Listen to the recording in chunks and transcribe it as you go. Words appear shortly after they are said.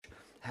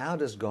how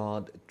does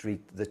God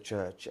treat the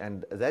church?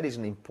 And that is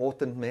an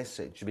important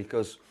message,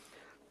 because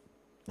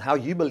how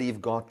you believe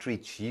God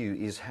treats you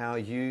is how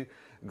you're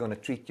going to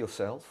treat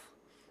yourself,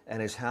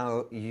 and is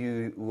how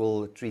you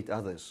will treat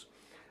others.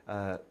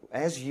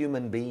 As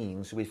human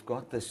beings, we've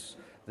got this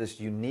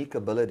unique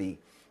ability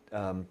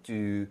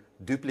to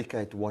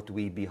duplicate what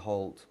we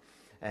behold.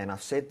 And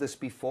I've said this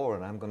before,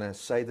 and I'm going to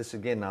say this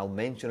again. I'll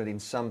mention it in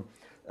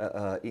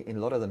in a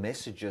lot of the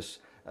messages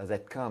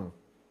that come.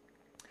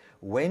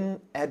 When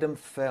Adam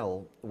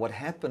fell, what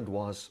happened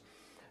was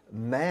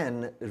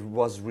man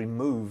was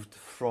removed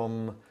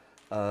from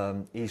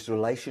his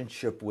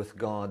relationship with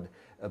God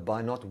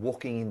by not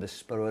walking in the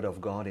Spirit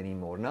of God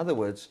anymore. In other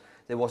words,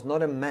 there was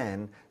not a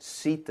man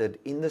seated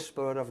in the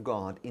Spirit of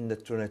God in the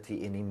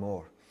Trinity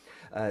anymore.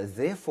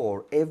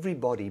 Therefore,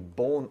 everybody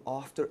born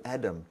after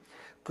Adam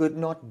could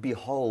not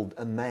behold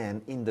a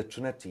man in the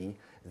Trinity.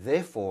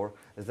 Therefore,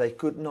 they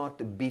could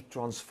not be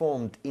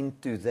transformed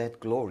into that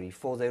glory,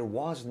 for there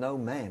was no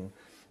man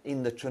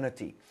in the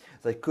Trinity.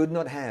 They could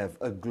not have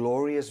a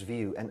glorious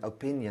view and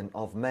opinion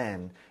of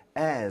man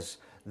as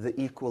the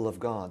equal of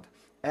God,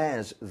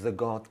 as the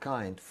God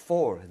kind,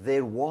 for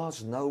there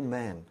was no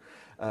man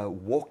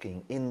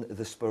walking in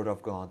the Spirit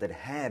of God that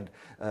had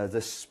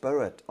the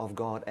Spirit of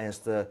God as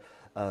the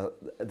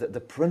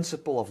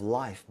principle of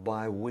life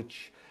by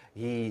which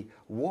he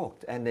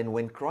walked. And then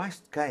when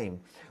Christ came,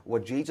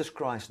 what Jesus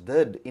Christ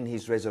did in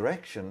his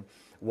resurrection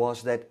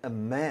was that a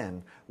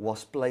man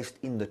was placed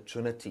in the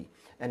Trinity.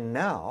 And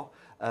now,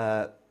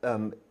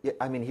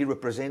 he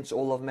represents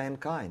all of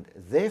mankind.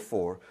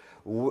 Therefore,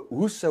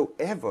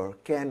 whosoever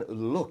can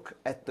look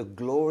at the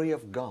glory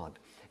of God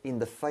in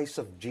the face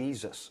of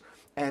Jesus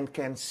and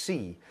can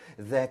see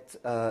that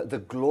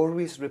the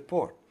glorious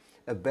report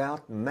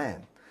about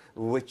man,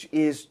 which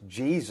is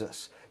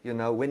Jesus,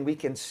 when we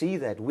can see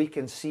that, we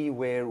can see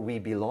where we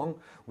belong,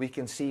 we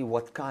can see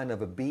what kind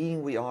of a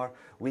being we are,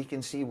 we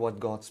can see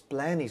what God's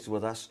plan is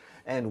with us,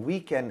 and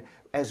we can,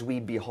 as we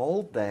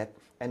behold that,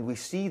 and we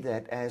see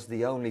that as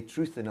the only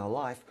truth in our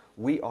life,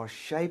 we are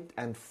shaped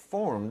and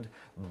formed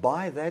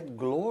by that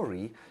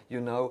glory,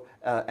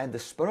 and the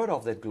Spirit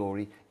of that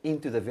glory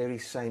into the very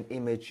same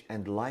image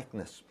and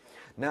likeness.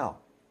 Now,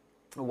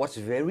 what's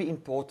very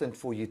important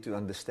for you to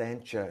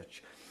understand,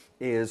 church,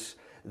 is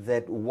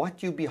that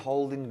what you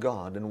behold in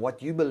God and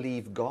what you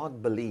believe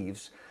God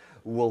believes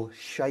will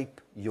shape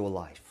your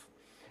life.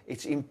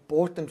 It's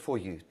important for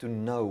you to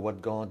know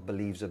what God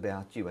believes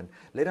about you. And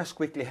let us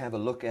quickly have a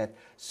look at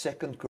 2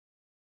 Corinthians.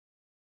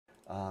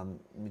 Let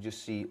me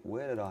just see,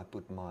 where did I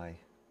put my...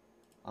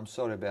 I'm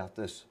sorry about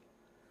this.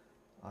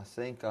 I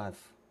think I've...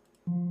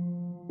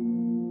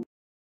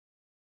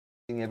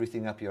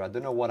 everything up here. I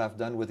don't know what I've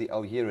done with the...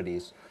 Oh, here it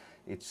is.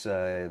 It's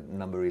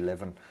number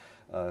 11.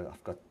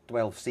 I've got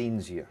 12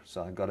 scenes here,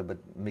 so I got a bit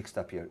mixed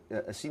up here.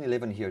 Scene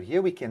 11 here.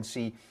 Here we can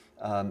see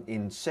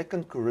in 2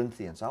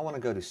 Corinthians. I want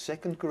to go to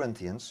 2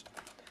 Corinthians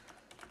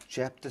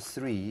chapter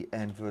 3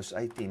 and verse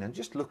 18. And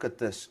just look at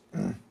this.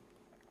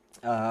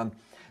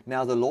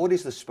 Now the Lord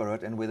is the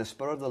Spirit, and where the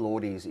Spirit of the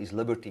Lord is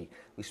liberty.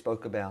 We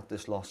spoke about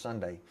this last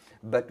Sunday.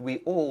 But we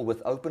all,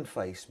 with open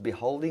face,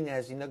 beholding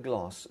as in a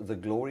glass the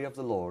glory of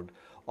the Lord,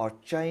 are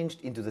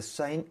changed into the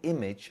same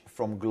image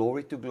from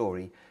glory to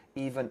glory,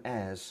 even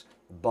as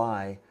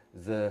by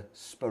the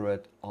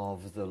Spirit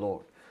of the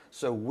Lord.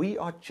 So we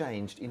are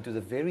changed into the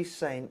very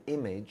same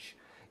image,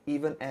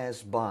 even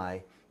as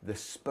by the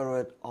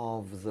Spirit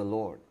of the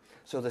Lord.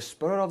 So the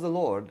Spirit of the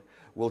Lord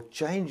will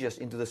change us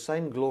into the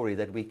same glory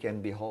that we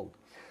can behold.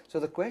 So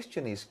the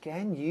question is,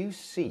 can you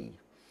see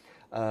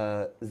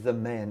the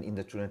man in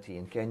the Trinity?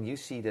 And can you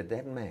see that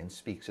that man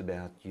speaks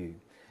about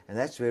you? And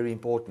that's very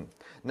important.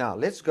 Now,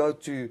 let's go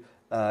to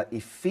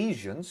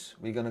Ephesians.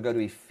 We're going to go to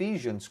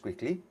Ephesians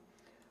quickly.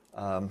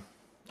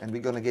 And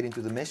we're going to get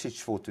into the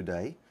message for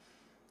today.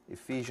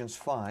 Ephesians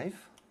 5.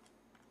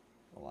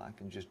 Well, I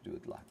can just do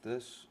it like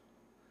this.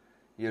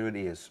 Here it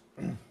is.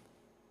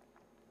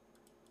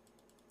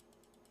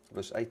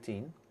 Verse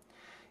 18.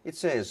 It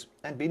says,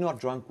 "And be not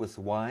drunk with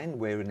wine,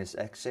 wherein is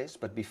excess,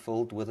 but be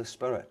filled with the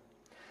Spirit,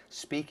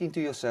 speaking to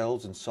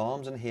yourselves in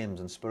psalms and hymns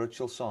and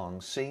spiritual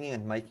songs, singing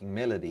and making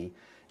melody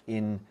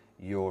in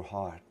your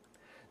heart."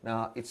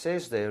 Now, it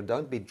says there,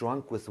 don't be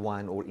drunk with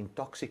wine or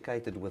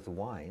intoxicated with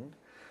wine,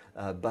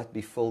 but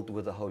be filled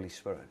with the Holy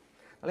Spirit.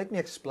 Now, let me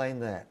explain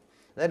that.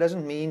 That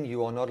doesn't mean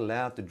you are not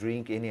allowed to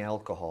drink any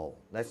alcohol.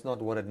 That's not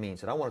what it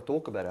means. And I want to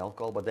talk about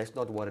alcohol, but that's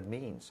not what it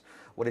means.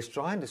 What he's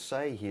trying to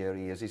say here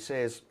is, he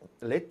says,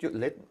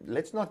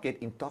 let's not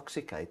get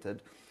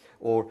intoxicated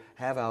or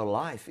have our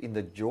life in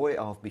the joy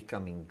of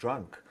becoming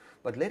drunk,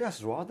 but let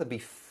us rather be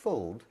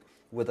filled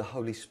with the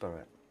Holy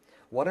Spirit.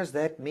 What does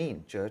that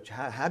mean, church?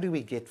 How do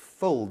we get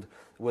filled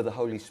with the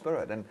Holy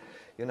Spirit? And,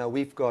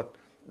 we've got...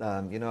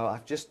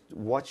 I've just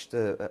watched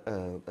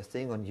a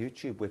thing on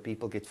YouTube where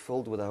people get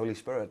filled with the Holy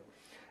Spirit.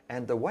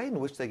 And the way in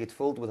which they get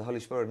filled with the Holy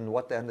Spirit and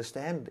what they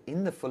understand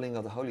in the filling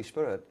of the Holy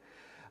Spirit,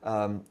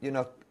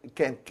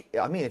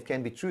 it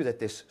can be true that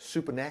this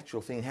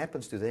supernatural thing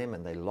happens to them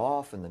and they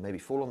laugh and they maybe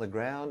fall on the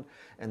ground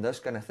and those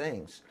kind of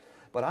things.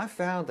 But I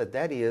found that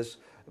that is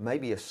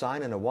maybe a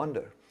sign and a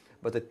wonder.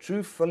 But the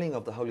true filling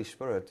of the Holy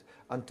Spirit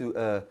unto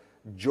a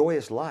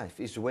joyous life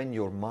is when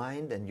your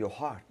mind and your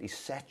heart is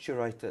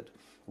saturated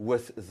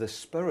with the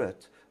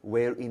Spirit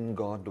wherein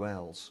God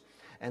dwells.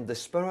 And the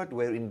Spirit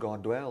wherein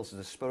God dwells is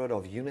the Spirit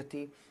of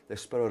unity, the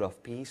Spirit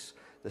of peace,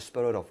 the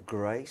Spirit of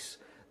grace,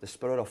 the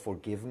Spirit of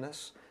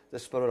forgiveness, the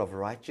Spirit of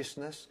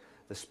righteousness,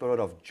 the Spirit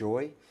of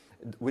joy,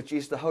 which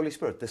is the Holy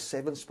Spirit, the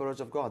seven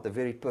spirits of God, the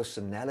very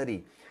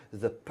personality,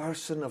 the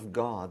person of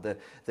God,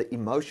 the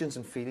emotions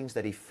and feelings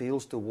that He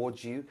feels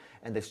towards you,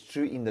 and that's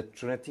true in the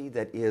Trinity,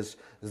 that is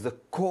the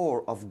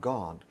core of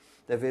God,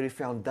 the very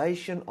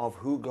foundation of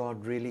who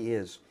God really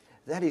is.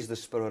 That is the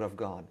Spirit of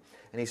God.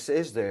 And He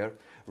says there,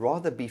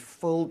 rather be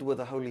filled with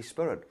the Holy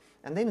Spirit.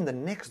 And then in the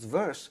next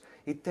verse,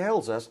 He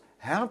tells us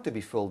how to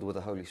be filled with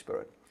the Holy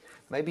Spirit.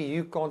 Maybe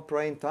you can't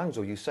pray in tongues,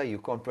 or you say you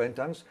can't pray in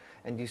tongues,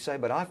 and you say,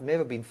 but I've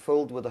never been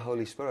filled with the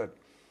Holy Spirit.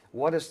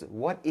 What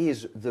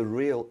is the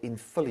real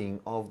infilling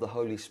of the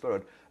Holy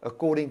Spirit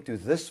according to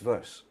this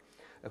verse?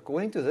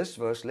 According to this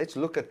verse, let's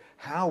look at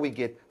how we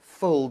get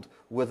filled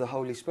with the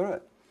Holy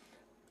Spirit.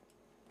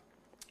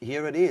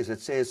 Here it is.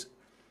 It says,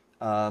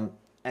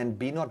 and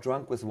be not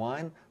drunk with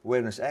wine,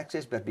 wherein is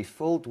excess, but be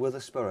filled with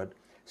the Spirit,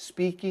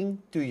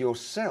 speaking to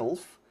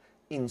yourself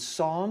in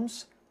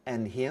psalms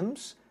and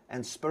hymns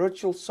and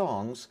spiritual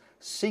songs,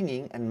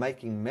 singing and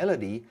making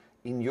melody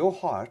in your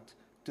heart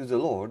to the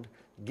Lord,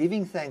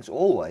 giving thanks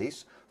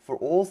always for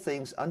all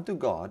things unto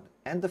God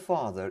and the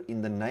Father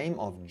in the name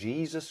of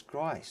Jesus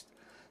Christ,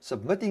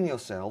 submitting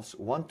yourselves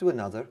one to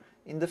another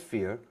in the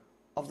fear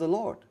of the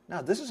Lord.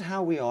 Now, this is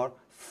how we are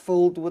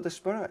filled with the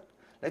Spirit.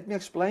 Let me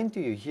explain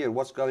to you here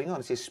what's going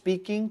on. It says,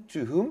 speaking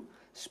to whom?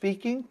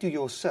 Speaking to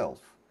yourself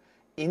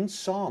in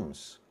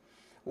psalms.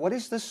 What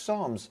is the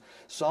Psalms?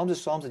 Psalms are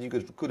psalms that you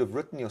could have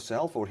written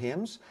yourself, or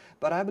hymns,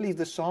 but I believe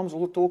the Psalms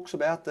all talks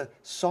about the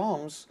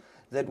Psalms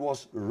that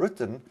was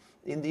written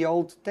in the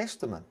Old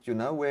Testament,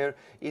 wherein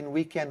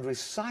we can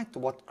recite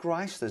what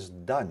Christ has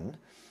done,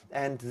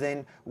 and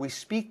then we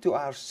speak to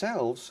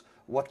ourselves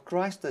what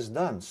Christ has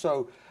done.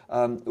 So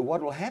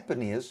what will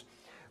happen is,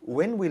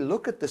 when we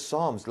look at the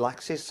Psalms,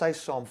 like say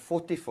Psalm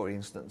 40, for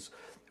instance,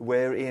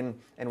 and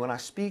when I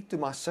speak to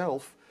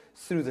myself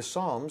through the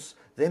Psalms,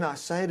 then I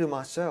say to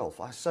myself,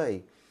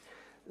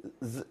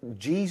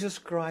 Jesus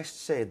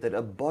Christ said that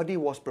a body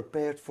was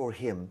prepared for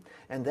Him,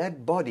 and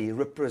that body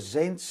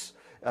represents,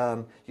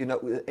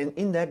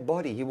 in that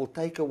body He will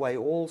take away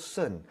all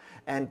sin.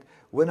 And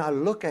when I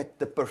look at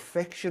the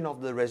perfection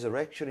of the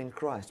resurrection in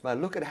Christ, when I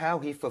look at how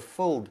He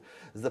fulfilled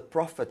the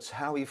prophets,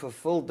 how He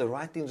fulfilled the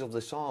writings of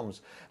the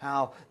Psalms,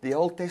 how the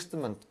Old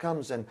Testament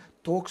comes and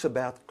talks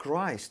about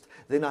Christ,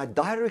 then I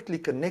directly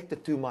connect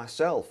it to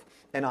myself,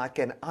 and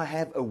I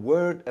have a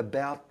word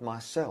about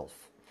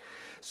myself.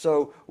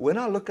 So when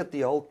I look at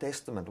the Old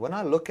Testament, when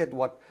I look at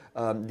what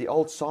the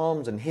old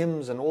Psalms and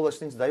hymns and all those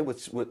things they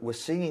were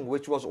singing,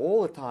 which was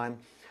all the time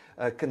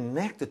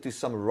connected to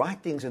some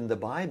writings in the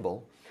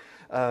Bible,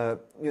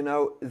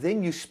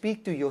 then you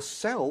speak to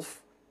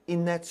yourself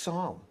in that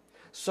psalm.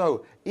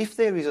 So if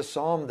there is a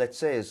psalm that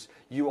says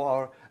you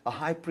are a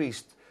high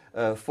priest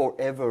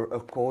forever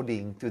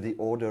according to the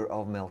order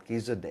of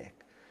Melchizedek,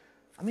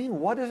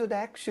 what does it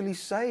actually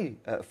say,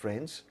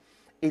 friends?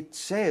 It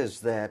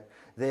says that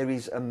there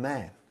is a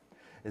man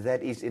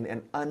that is in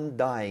an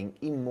undying,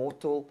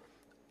 immortal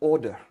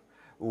order,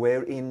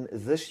 wherein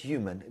this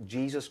human,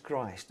 Jesus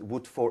Christ,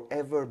 would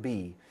forever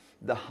be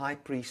the high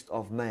priest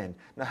of man.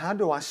 Now, how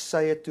do I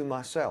say it to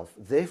myself?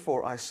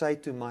 Therefore, I say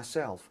to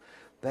myself,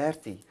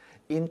 Bertie,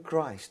 in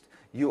Christ,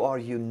 you are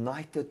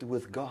united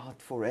with God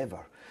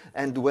forever.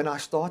 And when I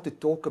start to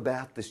talk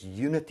about this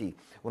unity,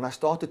 when I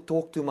start to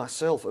talk to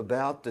myself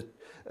about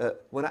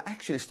when I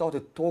actually start to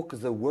talk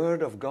the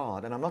Word of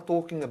God, and I'm not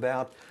talking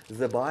about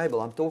the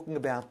Bible, I'm talking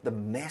about the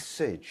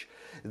message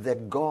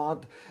that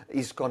God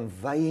is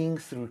conveying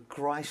through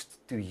Christ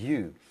to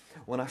you.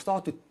 When I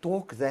start to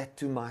talk that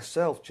to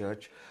myself,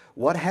 church,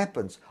 what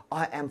happens?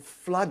 I am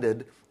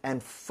flooded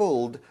and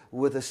filled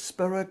with the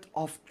Spirit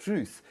of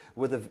truth,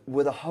 with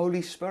the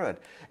Holy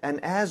Spirit.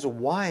 And as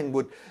wine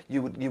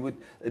you would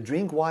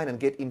drink wine and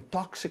get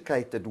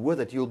intoxicated with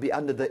it. You'll be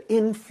under the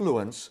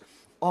influence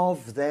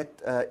of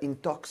that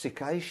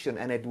intoxication,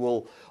 and it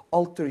will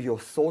alter your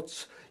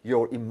thoughts,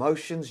 your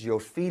emotions, your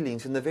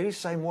feelings. In the very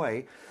same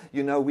way,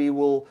 we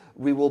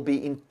will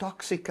be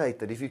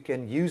intoxicated, if you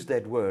can use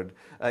that word,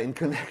 in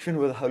connection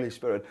with the Holy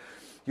Spirit.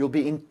 You'll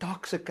be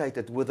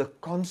intoxicated with the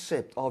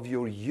concept of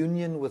your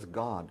union with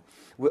God,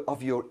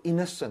 of your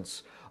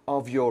innocence,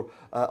 of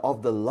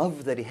the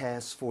love that He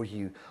has for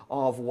you,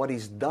 of what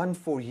is done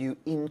for you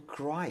in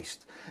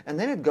Christ. And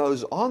then it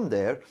goes on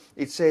there,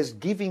 it says,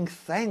 giving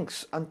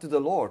thanks unto the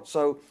Lord.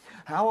 So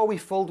how are we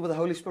filled with the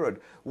Holy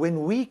Spirit?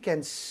 When we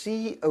can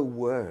see a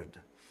word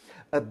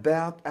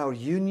about our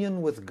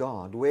union with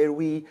God, where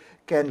we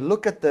can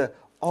look at the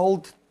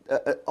Old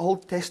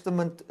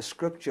Testament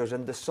scriptures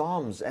and the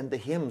Psalms and the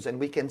hymns, and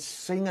we can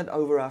sing it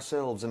over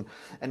ourselves,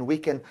 and we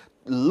can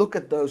look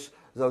at those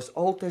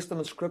Old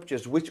Testament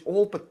scriptures which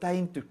all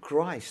pertain to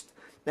Christ,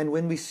 And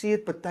when we see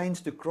it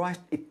pertains to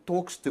Christ, it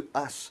talks to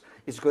us.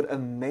 It's got a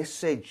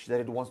message that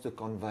it wants to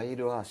convey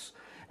to us.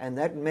 And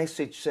that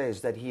message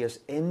says that He has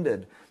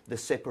ended the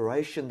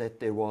separation that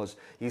there was.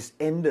 He's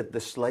ended the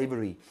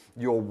slavery.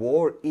 Your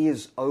war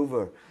is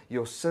over.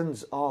 Your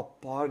sins are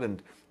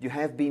pardoned. You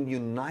have been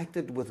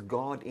united with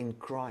God in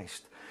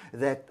Christ.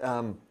 That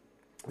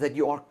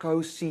you are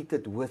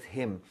co-seated with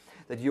Him.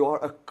 That you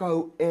are a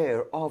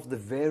co-heir of the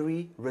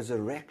very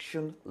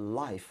resurrection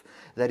life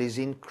that is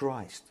in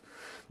Christ.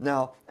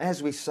 Now,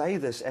 as we say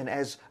this and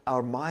as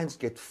our minds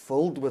get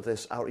filled with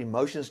this, our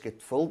emotions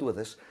get filled with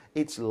this,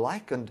 it's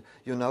likened,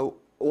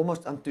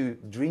 almost unto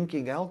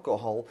drinking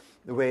alcohol,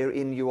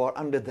 wherein you are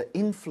under the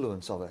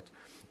influence of it.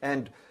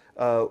 And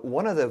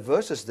one of the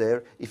verses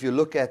there, if you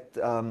look at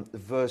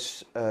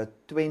verse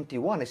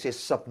 21, it says,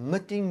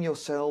 submitting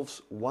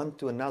yourselves one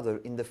to another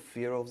in the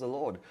fear of the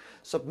Lord.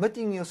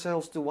 Submitting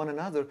yourselves to one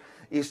another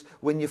is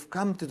when you've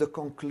come to the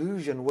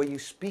conclusion where you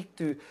speak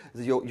to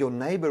your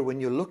neighbor,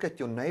 when you look at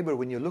your neighbor,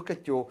 when you look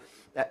at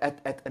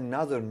at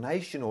another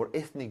nation or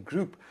ethnic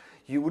group,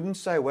 you wouldn't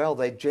say, well,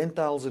 they're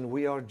Gentiles and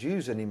we are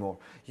Jews anymore.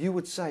 You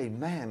would say,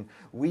 man,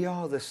 we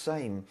are the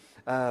same.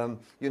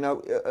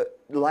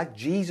 Like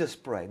Jesus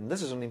prayed, and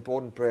this is an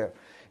important prayer.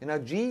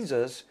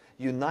 Jesus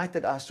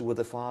united us with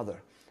the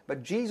Father.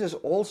 But Jesus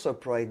also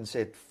prayed and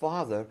said,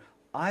 Father,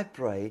 I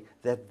pray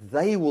that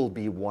they will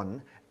be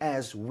one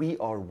as we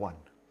are one.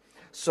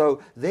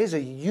 So there's a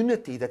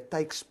unity that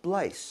takes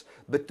place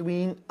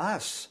between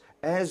us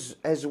as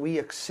we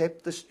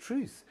accept this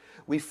truth.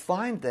 We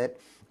find that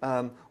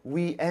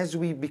as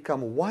we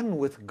become one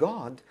with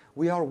God,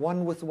 we are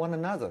one with one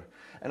another.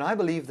 And I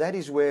believe that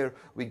is where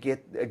we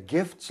get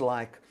gifts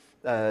like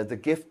the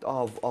gift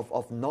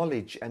of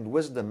knowledge and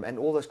wisdom and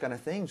all those kind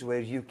of things, where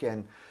you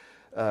can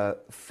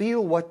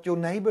feel what your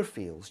neighbor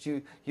feels.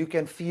 You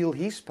can feel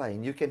his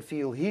pain. You can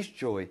feel his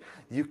joy.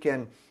 You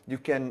can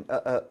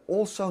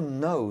also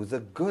know the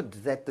good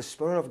that the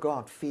Spirit of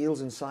God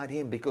feels inside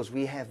him, because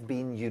we have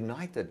been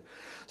united.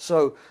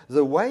 So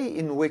the way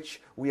in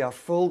which we are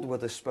filled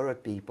with the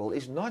Spirit, people,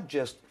 is not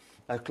just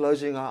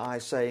closing our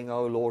eyes saying,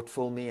 oh Lord,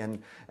 fill me,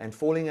 and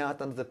falling out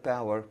under the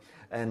power,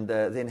 and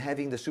then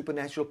having the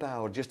supernatural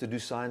power just to do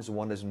signs,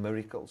 wonders, and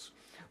miracles.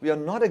 We are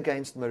not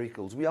against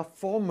miracles. We are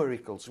for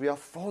miracles. We are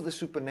for the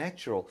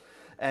supernatural.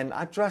 And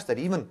I trust that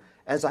even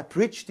as I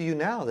preach to you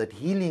now, that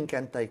healing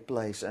can take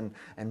place and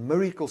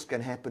miracles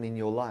can happen in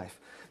your life.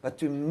 But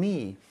to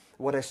me,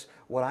 what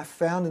I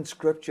found in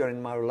Scripture,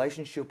 in my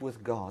relationship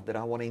with God, that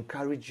I want to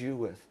encourage you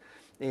with,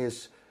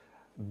 is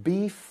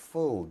be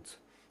filled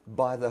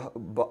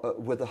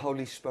with the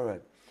Holy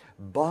Spirit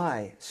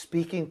by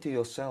speaking to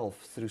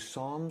yourself through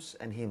psalms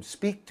and hymns.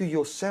 Speak to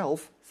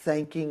yourself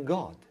thanking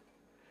God.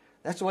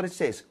 That's what it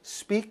says.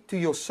 Speak to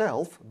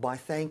yourself by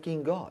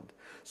thanking God.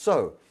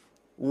 So,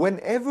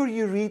 whenever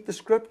you read the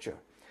Scripture,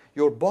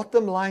 your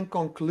bottom line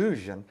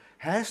conclusion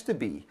has to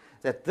be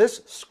that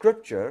this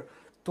Scripture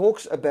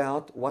talks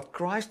about what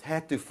Christ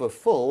had to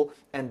fulfill,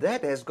 and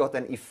that has got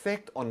an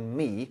effect on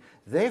me.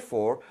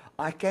 Therefore,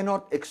 I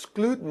cannot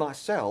exclude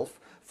myself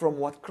from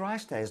what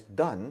Christ has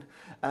done.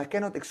 I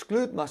cannot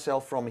exclude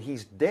myself from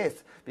His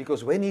death,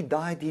 because when He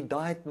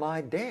died my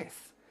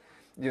death.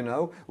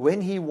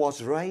 When He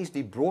was raised,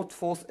 He brought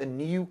forth a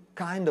new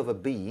kind of a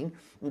being.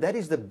 That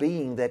is the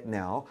being that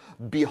now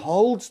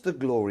beholds the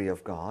glory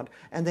of God,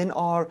 and then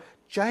are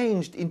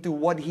changed into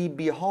what He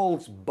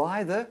beholds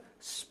by the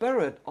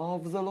Spirit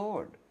of the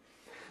Lord.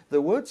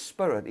 The word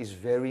Spirit is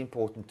very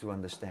important to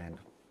understand.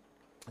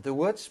 The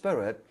word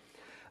Spirit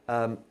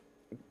can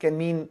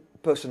mean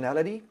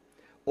personality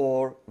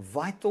or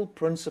vital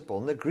principle.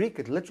 In the Greek,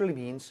 it literally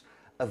means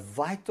a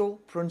vital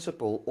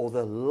principle, or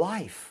the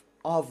life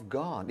of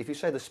God. If you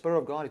say the Spirit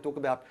of God, you talk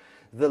about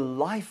the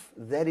life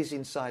that is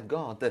inside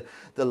God,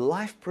 the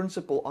life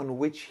principle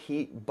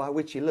by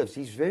which He lives.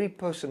 His very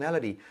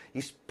personality,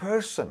 His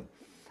person,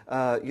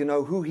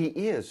 who He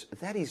is.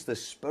 That is the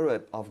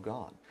Spirit of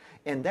God.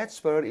 And that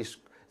Spirit is,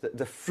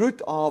 the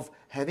fruit of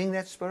having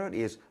that Spirit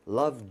is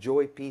love,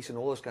 joy, peace, and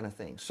all those kind of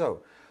things.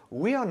 So,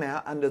 we are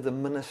now under the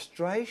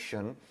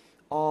ministration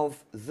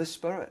of the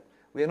Spirit.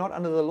 We are not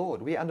under the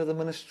Lord. We are under the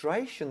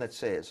ministration that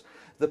says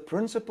the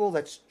principle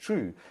that's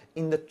true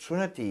in the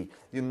Trinity,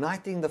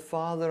 uniting the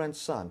Father and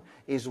Son,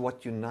 is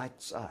what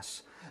unites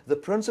us. The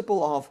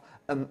principle of,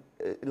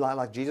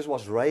 like Jesus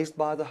was raised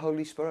by the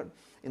Holy Spirit,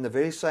 in the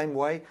very same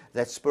way,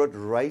 that Spirit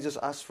raises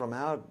us from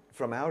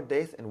our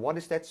death. And what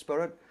is that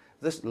Spirit?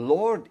 This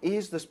Lord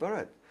is the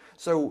Spirit.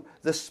 So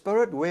the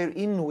Spirit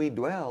wherein we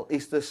dwell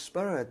is the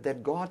Spirit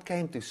that God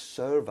came to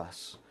serve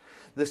us.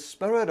 The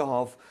Spirit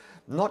of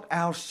not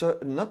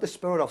the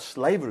spirit of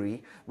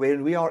slavery, where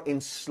we are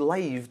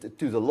enslaved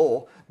to the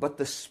law, but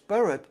the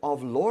spirit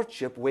of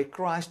lordship, where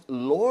Christ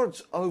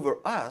lords over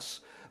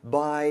us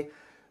by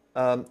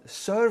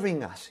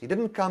serving us. He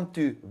didn't come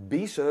to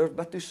be served,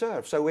 but to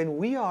serve. So when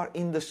we are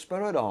in the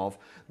spirit of,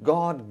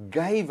 God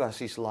gave us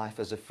His life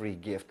as a free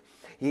gift.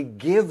 He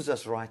gives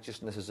us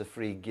righteousness as a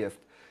free gift.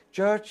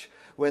 Church,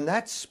 when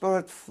that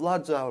Spirit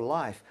floods our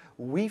life,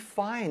 we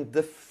find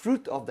the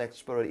fruit of that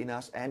Spirit in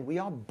us, and we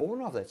are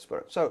born of that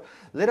Spirit. So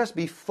let us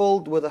be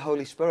filled with the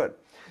Holy Spirit.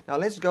 Now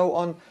let's go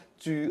on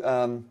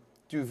to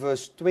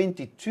verse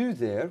 22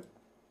 there.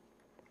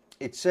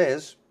 It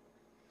says,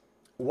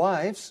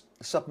 wives,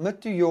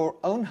 submit to your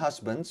own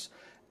husbands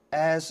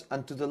as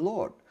unto the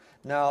Lord.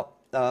 Now,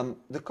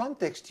 the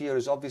context here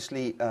is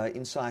obviously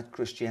inside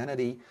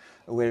Christianity,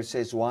 where it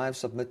says, wives,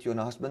 submit to your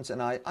own husbands.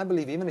 And I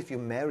believe even if you're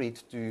married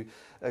to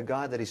a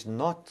guy that is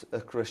not a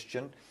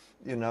Christian,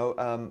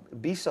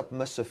 be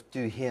submissive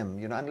to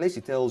him, unless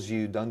he tells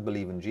you don't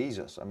believe in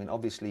Jesus. I mean,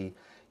 obviously,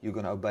 you're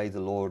going to obey the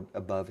Lord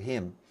above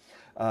him.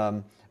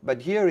 But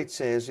here it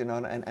says,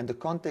 and the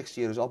context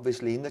here is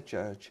obviously in the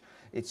church.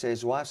 It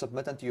says, wives,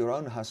 submit unto your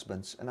own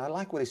husbands. And I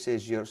like what it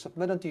says here,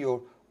 submit unto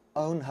your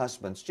own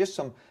husbands. Just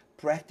some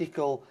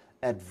practical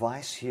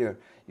advice here,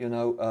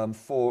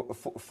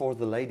 for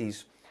the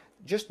ladies.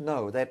 Just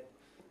know that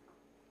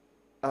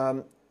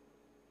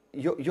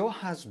your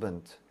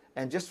husband,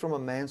 and just from a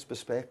man's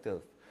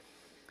perspective,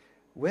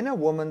 when a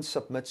woman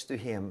submits to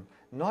him,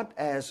 not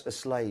as a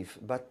slave,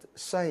 but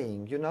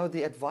saying,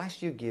 the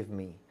advice you give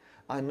me,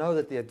 I know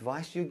that the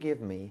advice you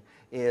give me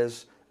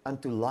is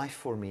unto life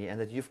for me, and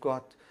that you've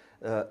got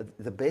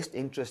the best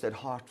interest at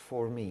heart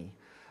for me.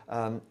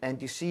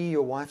 And you see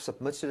your wife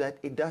submits to that,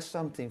 it does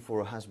something for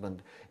a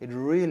husband. It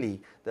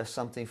really does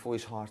something for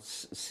his heart,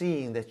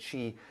 seeing that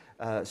she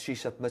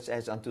submits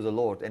as unto the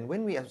Lord. And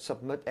when we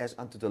submit as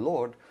unto the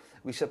Lord,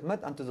 we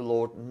submit unto the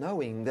Lord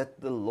knowing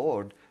that the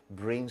Lord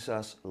brings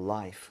us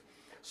life.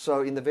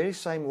 So in the very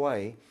same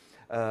way,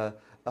 a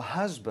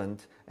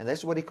husband, and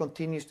that's what he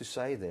continues to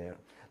say there,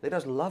 let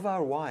us love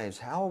our wives.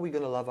 How are we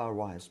going to love our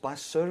wives? By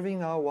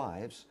serving our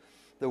wives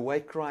the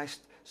way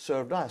Christ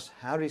served us.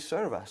 How did he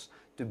serve us?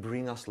 To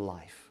bring us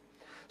life.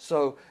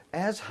 So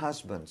as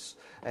husbands,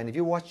 and if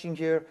you're watching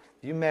here,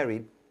 you're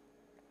married,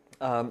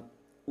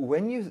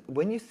 when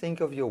you think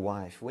of your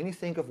wife, when you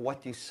think of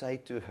what you say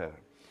to her,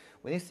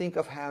 when you think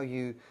of how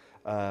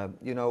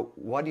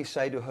what you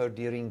say to her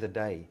during the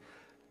day,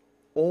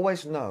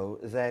 always know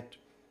that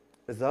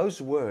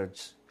those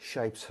words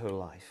shapes her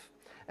life.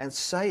 And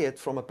say it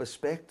from a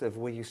perspective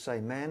where you say,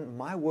 man,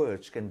 my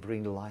words can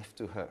bring life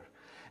to her.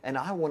 And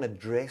I want to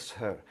dress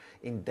her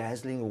in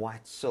dazzling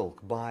white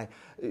silk, by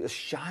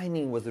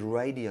shining with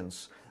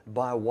radiance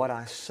by what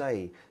I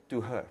say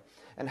to her.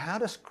 And how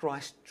does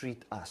Christ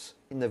treat us?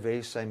 In the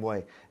very same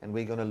way. And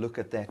we're going to look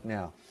at that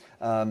now.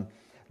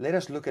 Let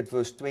us look at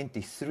verse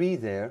 23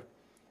 there.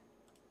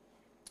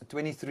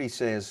 23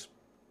 says,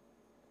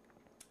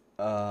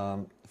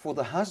 for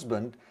the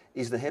husband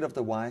is the head of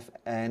the wife,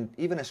 and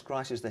even as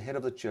Christ is the head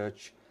of the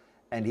church,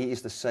 and he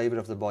is the Savior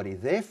of the body.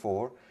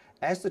 Therefore,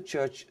 as the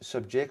church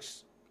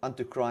subjects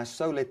unto Christ,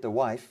 so let the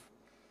wives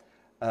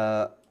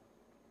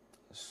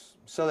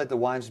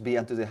be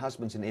unto their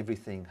husbands in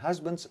everything.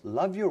 Husbands,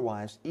 love your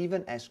wives,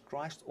 even as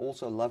Christ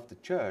also loved the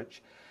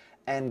church,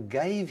 and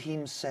gave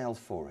himself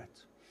for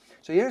it.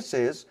 So here it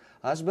says,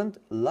 husband,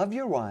 love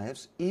your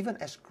wives, even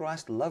as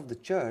Christ loved the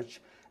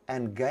church,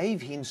 and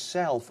gave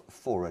himself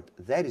for it.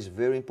 That is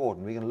very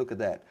important. We're going to look at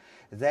that.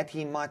 That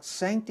he might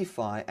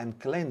sanctify and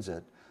cleanse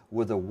it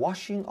with the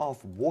washing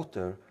of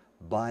water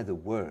by the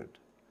word.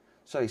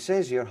 So he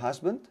says here,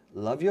 husband,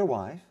 love your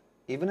wife,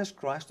 even as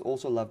Christ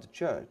also loved the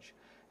church,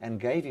 and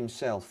gave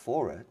himself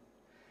for it,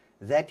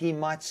 that he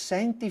might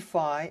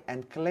sanctify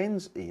and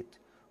cleanse it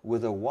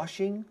with the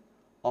washing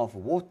of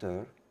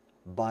water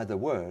by the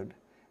word,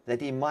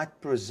 that he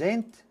might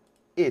present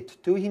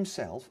it to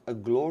himself a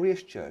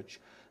glorious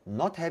church,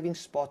 not having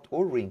spot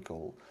or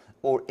wrinkle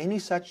or any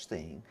such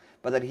thing,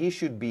 but that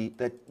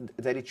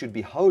it should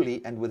be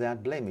holy and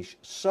without blemish.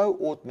 So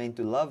ought men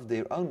to love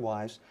their own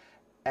wives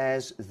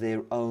as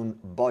their own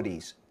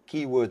bodies.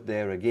 Key word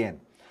there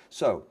again.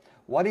 So,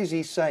 what is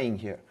he saying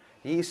here?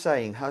 He is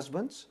saying,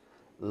 husbands,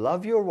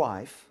 love your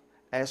wife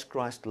as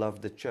Christ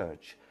loved the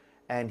church,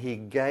 and he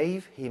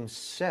gave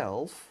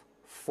himself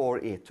for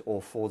it,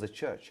 or for the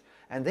church.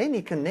 And then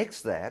he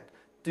connects that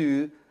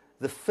to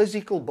the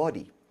physical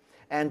body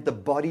and the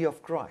body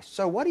of Christ.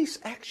 So what he's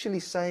actually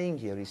saying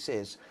here, he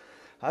says,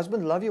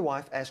 husband, love your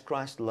wife as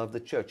Christ loved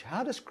the church.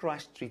 How does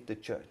Christ treat the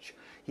church?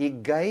 He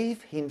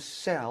gave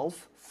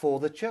himself for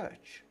the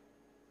church.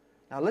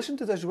 Now listen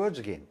to those words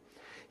again.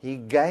 He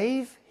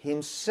gave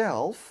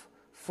himself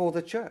for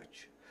the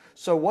church.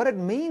 So what it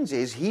means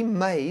is he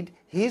made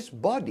his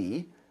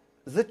body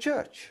the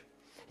church.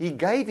 He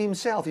gave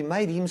himself. He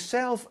made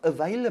himself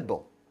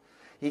available.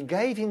 He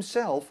gave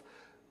himself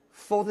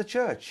for the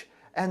church.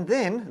 And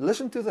then,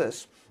 listen to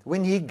this,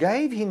 when he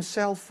gave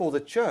himself for the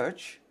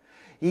church,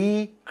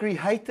 he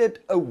created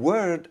a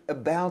word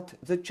about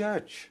the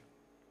church.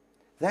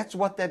 That's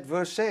what that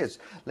verse says.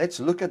 Let's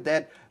look at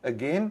that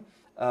again.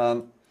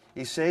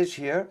 He says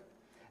here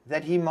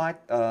that he might,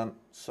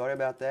 sorry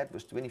about that,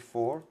 verse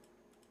 24.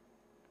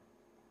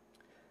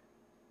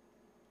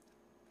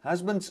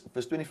 Husbands,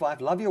 verse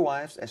 25, love your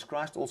wives as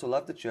Christ also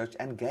loved the church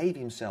and gave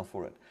himself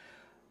for it.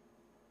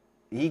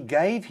 He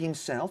gave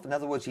himself, in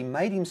other words, he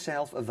made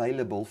himself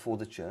available for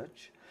the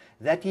church.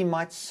 that he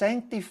might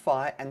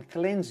sanctify and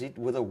cleanse it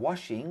with a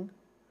washing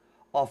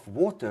of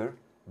water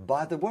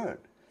by the word.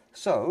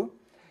 So,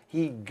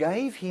 he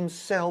gave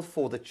himself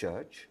for the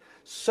church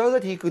so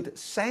that he could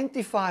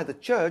sanctify the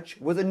church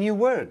with a new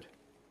word.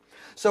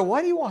 So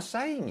what he was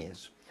saying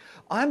is,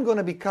 I'm going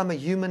to become a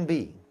human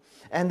being,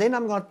 and then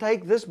I'm going to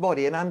take this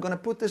body and I'm going to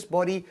put this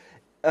body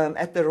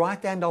at the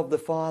right hand of the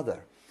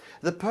Father.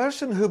 The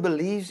person who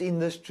believes in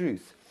this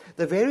truth,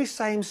 the very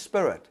same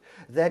Spirit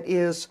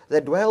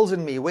that dwells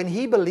in me, when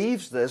he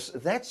believes this,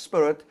 that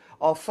Spirit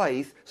of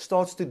faith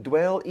starts to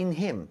dwell in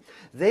him.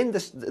 Then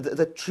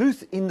the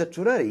truth in the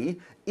Trinity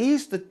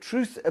is the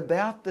truth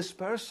about this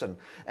person.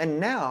 And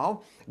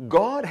now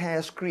God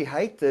has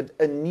created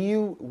a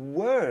new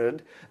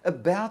word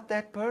about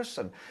that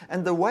person.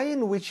 And the way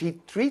in which he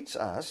treats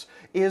us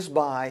is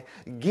by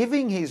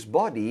giving his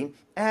body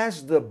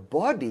as the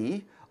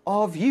body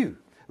of you,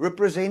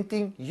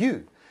 representing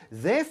you.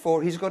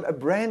 Therefore, he's got a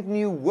brand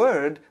new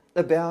word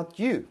about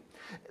you.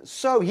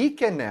 So he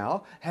can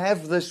now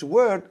have this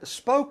word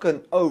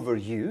spoken over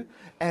you,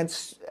 and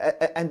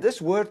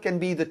this word can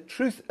be the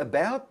truth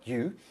about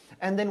you.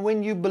 And then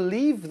when you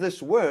believe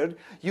this word,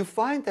 you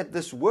find that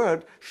this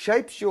word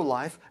shapes your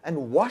life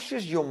and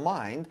washes your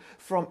mind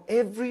from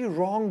every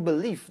wrong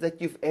belief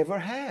that you've ever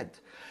had.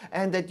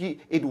 And that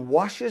it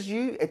washes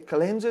you, it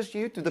cleanses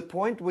you to the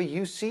point where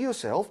you see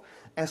yourself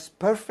as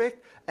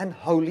perfect and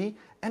holy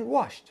and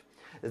washed.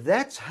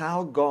 That's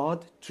how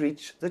God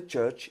treats the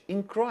church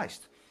in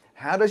Christ.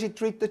 How does he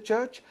treat the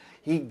church?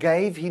 He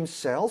gave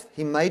himself,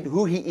 he made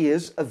who he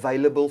is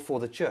available for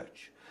the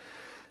church.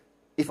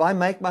 If I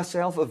make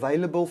myself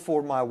available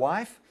for my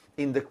wife,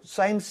 in the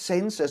same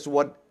sense as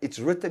what it's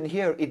written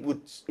here, it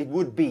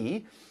would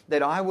be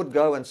that I would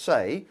go and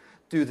say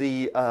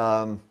to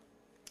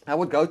I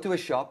would go to a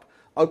shop,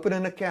 open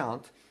an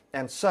account,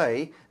 and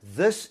say,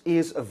 this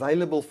is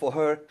available for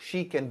her,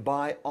 she can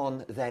buy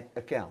on that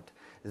account.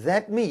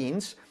 That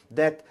means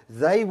that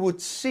they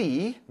would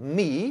see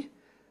me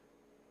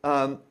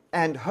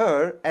and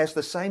her as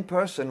the same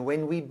person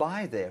when we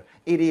buy there.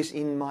 It is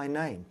in my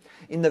name.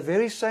 In the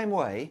very same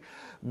way,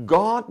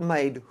 God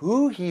made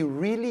who he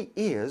really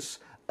is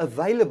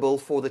available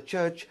for the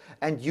church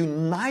and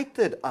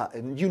united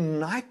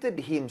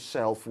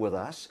himself with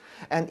us.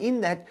 And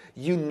in that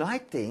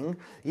uniting,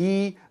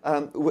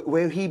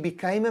 where he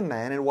became a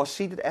man and was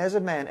seated as a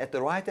man at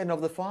the right hand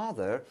of the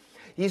Father,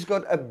 he's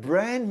got a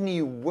brand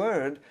new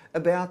word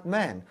about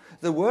man.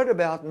 The word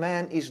about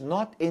man is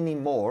not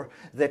anymore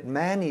that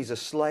man is a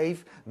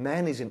slave,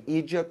 man is in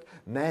Egypt,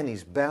 man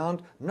is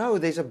bound. No,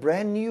 there's a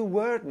brand new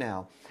word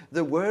now.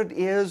 The word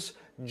is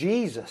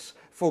Jesus.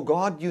 For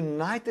God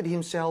united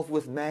himself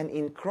with man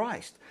in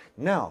Christ.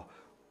 Now,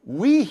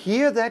 we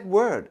hear that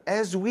word.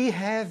 As we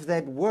have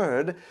that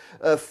word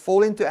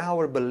fall into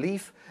our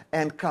belief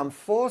and come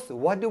forth,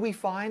 what do we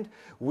find?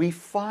 We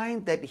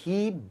find that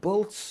he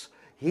builds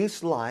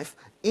his life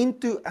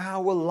into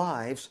our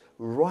lives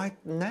right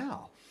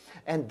now.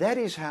 And that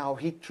is how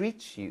he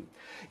treats you.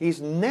 He's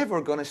never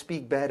going to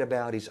speak bad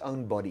about his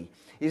own body.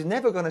 He's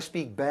never going to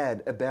speak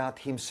bad about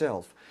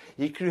himself.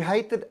 He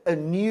created a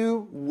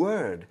new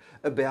word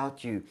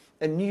about you,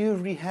 a new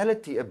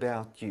reality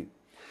about you.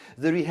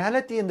 The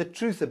reality and the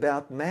truth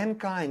about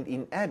mankind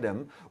in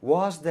Adam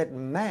was that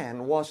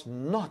man was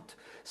not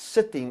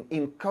sitting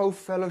in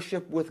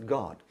co-fellowship with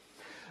God.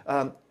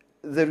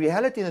 The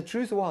reality and the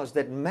truth was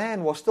that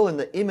man was still in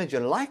the image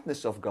and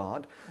likeness of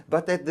God,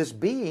 but that this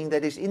being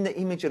that is in the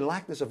image and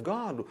likeness of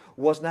God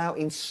was now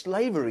in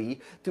slavery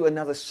to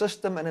another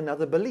system and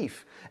another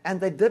belief.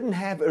 And they didn't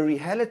have a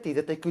reality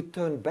that they could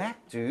turn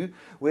back to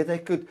where they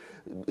could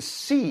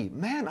see,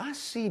 man, I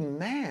see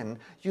man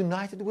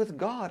united with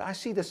God. I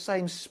see the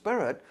same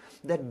Spirit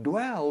that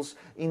dwells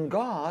in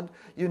God,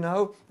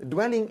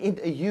 dwelling in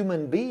a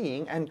human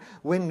being. And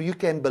when you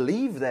can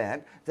believe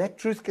that, that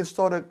truth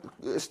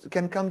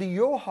can come to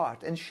your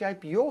heart and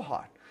shape your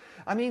heart.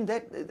 I mean,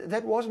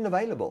 that wasn't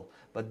available.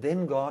 But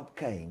then God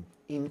came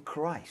in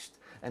Christ.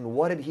 And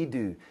what did he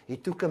do? He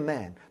took a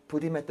man,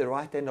 put him at the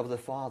right hand of the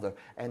Father,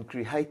 and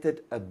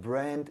created a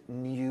brand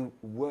new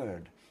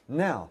word.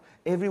 Now,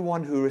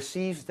 everyone who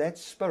receives that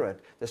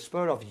Spirit, the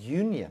Spirit of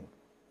union,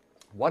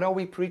 what are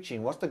we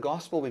preaching? What's the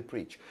gospel we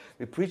preach?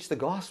 We preach the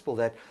gospel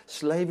that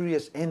slavery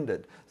has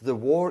ended. The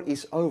war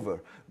is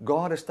over.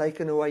 God has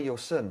taken away your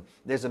sin.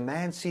 There's a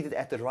man seated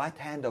at the right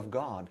hand of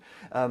God.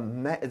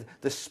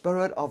 The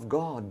Spirit of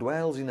God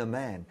dwells in a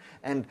man.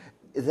 And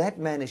that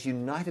man is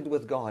united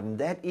with God, and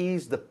that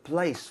is the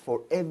place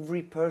for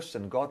every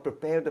person. God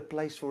prepared a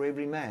place for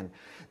every man.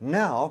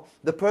 Now,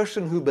 the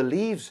person who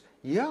believes,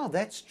 yeah,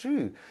 that's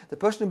true. The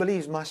person who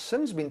believes, my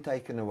sin's been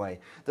taken away.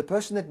 The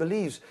person that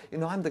believes,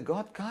 I'm the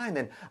God kind,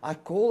 and I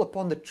call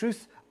upon the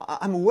truth.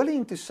 I'm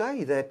willing to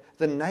say that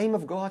the name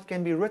of God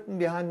can be written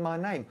behind my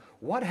name.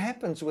 What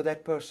happens with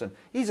that person?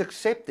 He's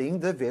accepting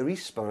the very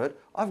Spirit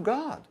of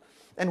God.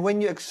 And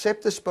when you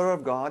accept the Spirit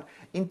of God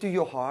into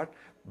your heart,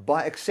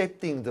 by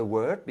accepting the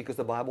Word, because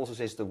the Bible also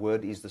says the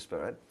Word is the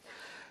Spirit,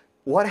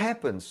 what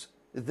happens?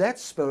 That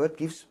Spirit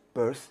gives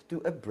birth to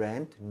a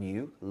brand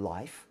new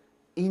life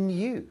in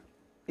you.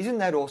 Isn't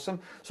that awesome?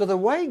 So the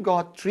way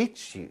God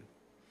treats you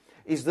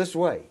is this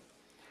way.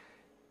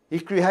 He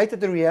created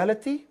the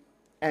reality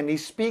and He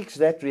speaks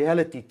that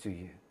reality to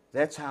you.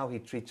 That's how He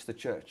treats the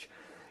church.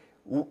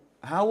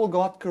 How will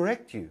God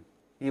correct you?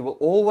 He will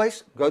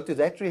always go to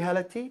that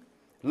reality,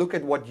 look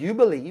at what you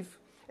believe,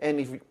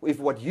 and if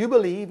what you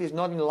believe is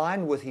not in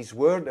line with His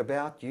word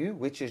about you,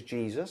 which is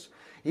Jesus,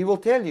 He will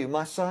tell you,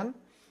 my son,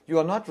 you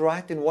are not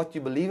right in what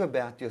you believe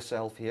about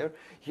yourself here.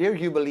 Here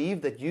you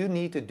believe that you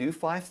need to do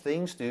 5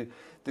 things to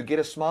get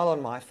a smile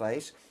on my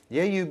face.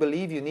 Here you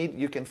believe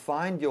you can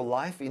find your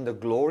life in the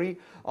glory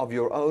of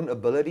your own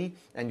ability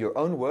and your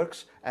own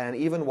works and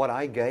even what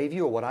I gave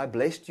you or what I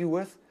blessed you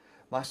with.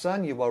 My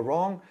son, you are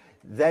wrong.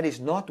 That is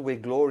not where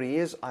glory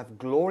is. I've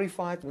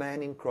glorified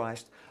man in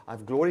Christ.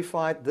 I've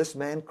glorified this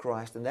man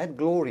Christ, and that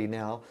glory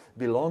now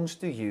belongs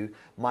to you.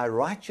 My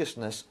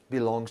righteousness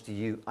belongs to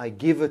you. I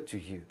give it to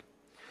you.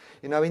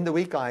 You know, in the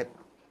week I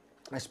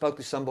spoke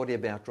to somebody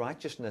about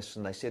righteousness,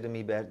 and they said to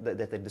me that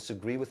they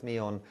disagree with me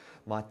on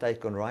my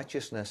take on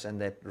righteousness,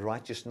 and that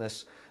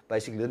righteousness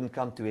basically didn't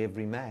come to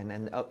every man,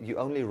 and you're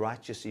only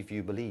righteous if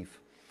you believe.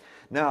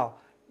 Now,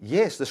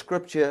 yes, the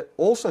scripture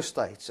also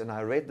states, and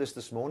I read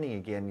this morning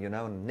again, you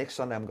know, and next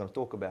Sunday I'm going to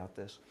talk about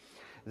this,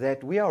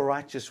 that we are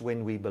righteous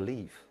when we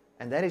believe.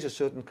 And that is a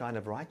certain kind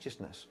of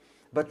righteousness.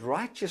 But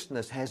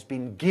righteousness has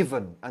been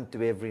given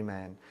unto every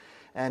man.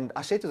 And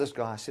I said to this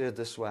guy, I said it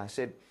this way, I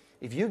said,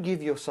 if you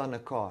give your son a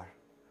car,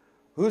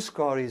 whose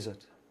car is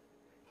it?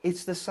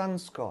 It's the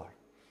son's car.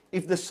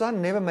 If the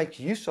son never makes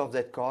use of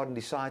that car and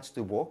decides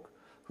to walk,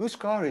 whose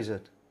car is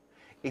it?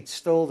 It's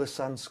still the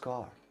son's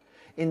car.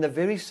 In the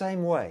very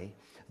same way,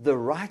 the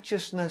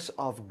righteousness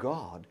of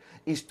God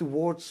is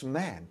towards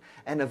man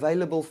and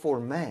available for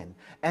man,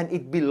 and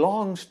it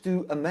belongs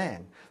to a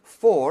man.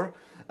 For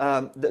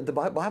the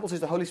Bible says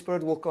the Holy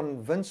Spirit will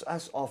convince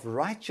us of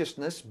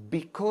righteousness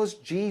because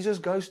Jesus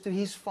goes to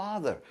His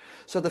Father.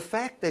 So the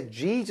fact that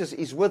Jesus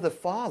is with the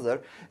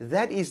Father,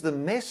 that is the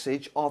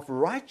message of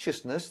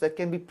righteousness that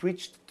can be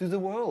preached to the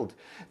world.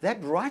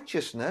 That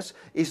righteousness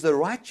is the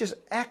righteous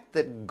act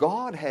that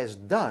God has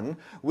done,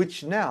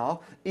 which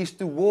now is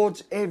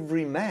towards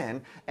every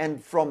man.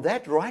 And from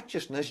that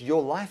righteousness,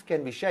 your life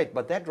can be shaped.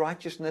 But that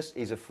righteousness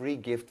is a free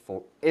gift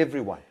for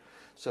everyone.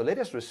 So let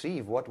us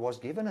receive what was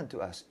given unto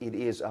us. It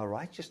is our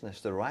righteousness.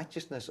 The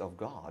righteousness of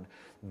God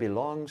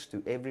belongs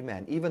to every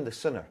man, even the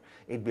sinner.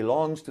 It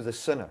belongs to the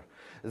sinner.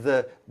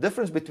 The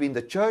difference between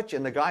the church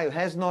and the guy who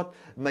has not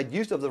made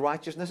use of the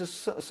righteousness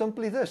is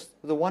simply this.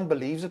 The one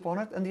believes upon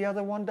it and the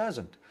other one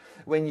doesn't.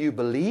 When you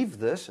believe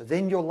this,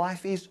 then your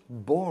life is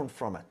born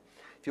from it.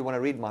 If you want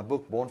to read my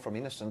book, Born from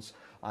Innocence,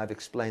 I've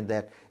explained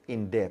that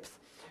in depth.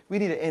 We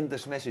need to end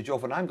this message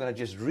off, and I'm going to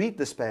just read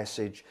this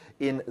passage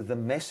in the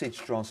Message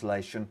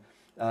translation.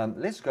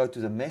 Let's go to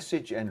the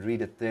Message and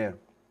read it there.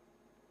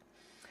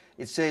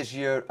 It says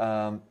here,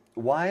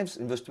 wives,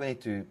 in verse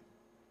 22.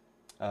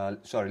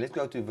 Let's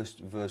go to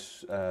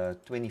verse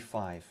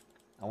 25.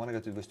 I want to go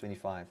to verse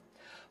 25.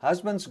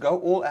 Husbands, go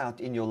all out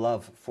in your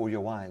love for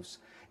your wives,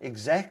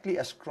 exactly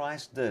as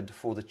Christ did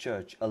for the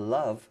church, a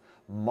love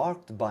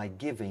marked by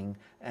giving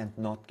and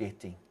not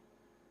getting.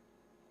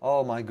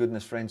 Oh my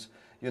goodness, friends.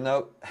 You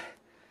know,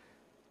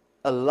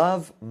 a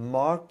love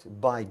marked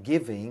by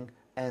giving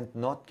and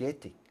not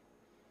getting.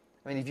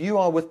 I mean, if you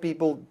are with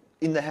people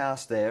in the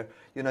house there,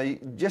 you know, you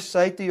just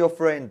say to your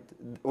friend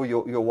or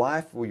your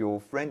wife or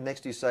your friend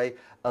next to you, say,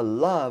 a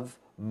love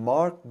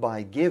marked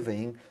by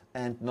giving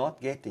and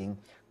not getting.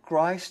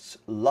 Christ's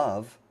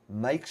love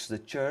makes the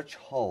church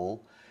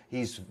whole.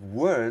 His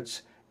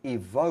words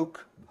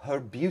evoke her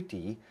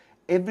beauty.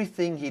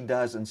 Everything He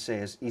does and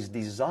says is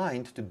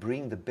designed to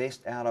bring the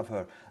best out of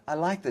her. I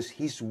like this.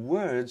 His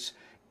words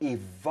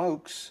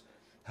evokes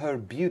her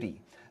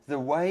beauty. The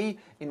way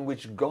in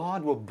which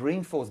God will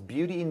bring forth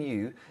beauty in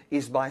you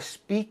is by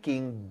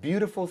speaking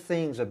beautiful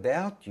things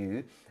about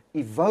you,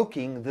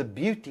 evoking the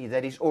beauty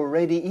that is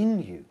already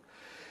in you.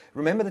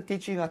 Remember the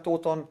teaching I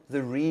taught on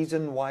the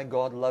reason why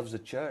God loves the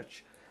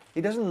church?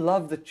 He doesn't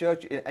love the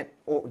church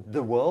or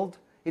the world.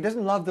 He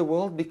doesn't love the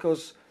world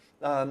because,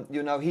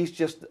 He's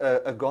just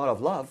a God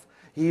of love.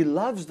 He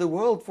loves the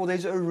world for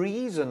there's a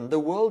reason. The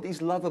world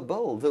is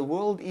lovable. The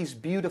world is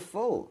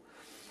beautiful.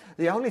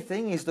 The only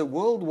thing is the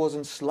world was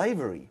in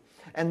slavery.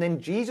 And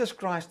then Jesus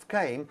Christ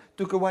came,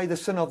 took away the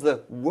sin of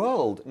the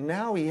world.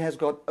 Now He has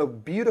got a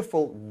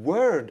beautiful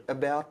word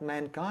about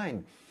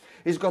mankind.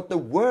 He's got the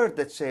word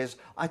that says,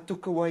 I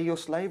took away your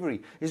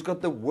slavery. He's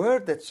got the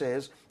word that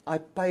says, I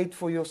paid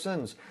for your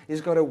sins. He's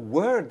got a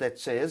word that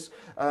says,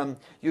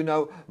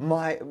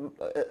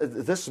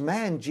 this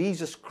man,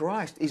 Jesus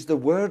Christ, is the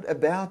word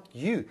about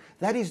you.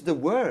 That is the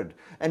word.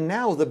 And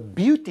now the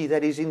beauty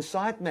that is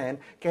inside man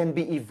can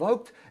be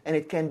evoked, and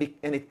it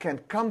can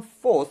come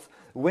forth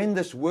when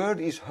this word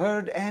is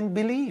heard and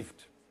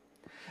believed.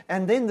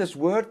 And then this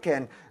word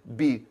can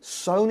be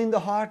sown in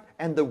the heart,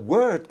 and the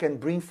word can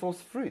bring forth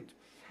fruit.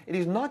 It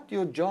is not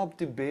your job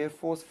to bear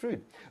forth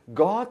fruit.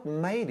 God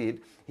made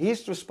it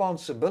His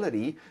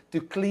responsibility to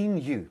clean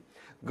you.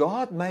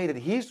 God made it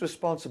His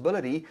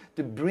responsibility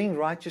to bring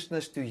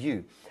righteousness to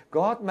you.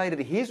 God made it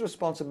His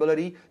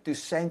responsibility to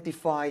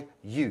sanctify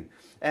you.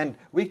 And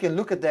we can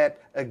look at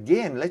that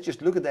again. Let's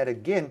just look at that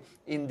again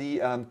in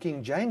the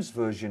King James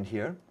Version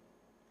here,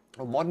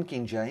 or modern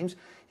King James.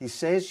 He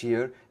says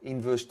here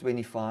in verse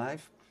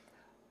 25,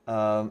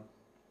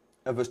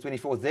 verse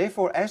 24,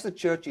 therefore, as the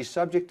church is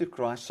subject to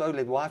Christ, so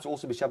let wives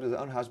also be subject to their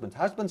own husbands.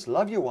 Husbands,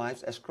 love your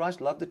wives as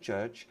Christ loved the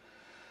church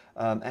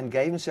and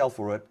gave Himself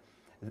for it.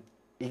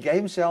 He gave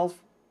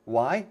Himself,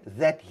 why?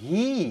 That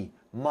He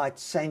might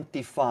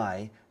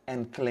sanctify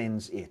and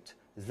cleanse it.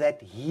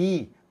 That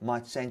He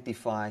might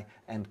sanctify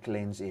and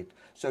cleanse it.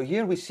 So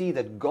here we see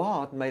that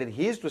God made it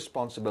His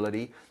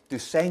responsibility to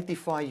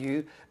sanctify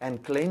you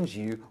and cleanse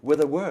you with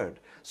a word.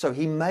 So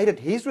He made it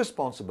His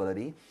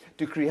responsibility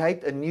to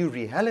create a new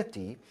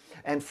reality,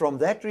 and from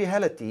that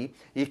reality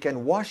He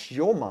can wash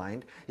your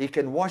mind, He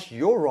can wash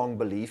your wrong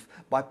belief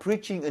by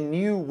preaching a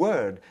new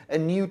word, a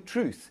new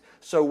truth.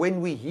 So when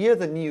we hear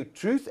the new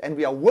truth, and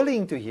we are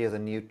willing to hear the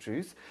new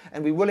truth,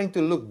 and we're willing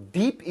to look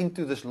deep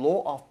into this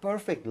law of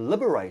perfect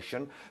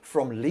liberation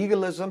from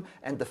legalism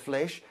and the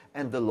flesh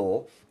and the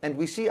law, and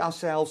we see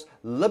ourselves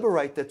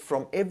liberated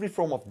from every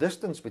form of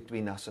distance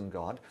between us and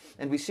God,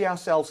 and we see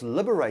ourselves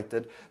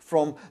liberated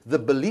from the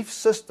belief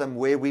system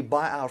where we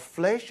by our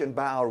flesh and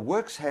by our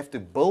works have to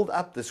build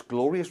up this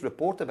glorious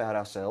report about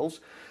ourselves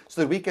so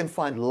that we can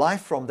find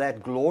life from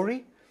that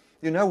glory.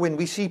 You know, when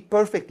we see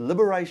perfect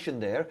liberation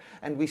there,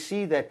 and we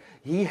see that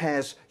He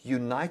has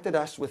united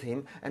us with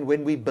Him, and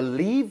when we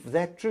believe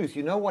that truth,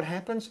 you know what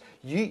happens?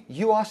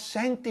 You are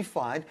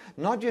sanctified,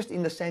 not just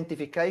in the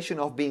sanctification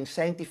of being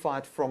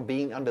sanctified from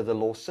being under the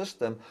law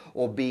system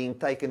or being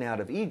taken out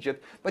of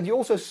Egypt, but you're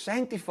also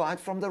sanctified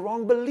from the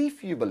wrong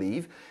belief you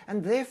believe,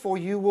 and therefore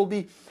you will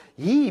be,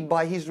 He,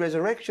 by His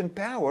resurrection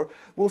power,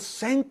 will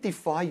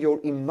sanctify your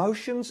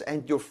emotions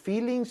and your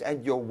feelings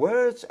and your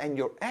words and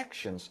your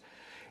actions.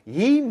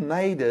 He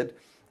made it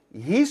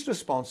His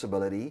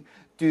responsibility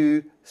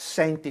to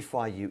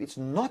sanctify you. It's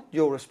not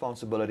your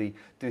responsibility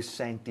to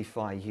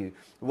sanctify you.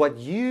 What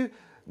you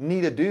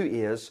need to do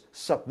is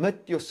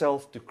submit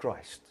yourself to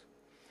Christ.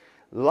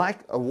 Like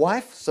a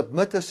wife,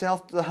 submit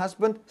herself to the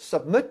husband.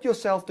 Submit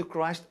yourself to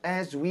Christ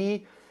as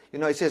we,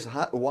 it says,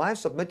 wives,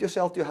 submit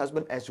yourself to your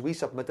husband as we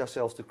submit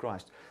ourselves to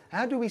Christ.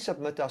 How do we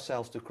submit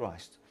ourselves to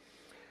Christ?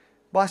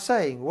 By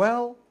saying,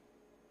 well,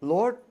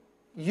 Lord,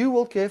 you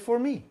will care for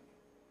me.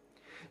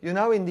 You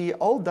know, in the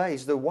old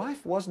days, the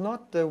wife was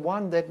not the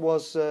one that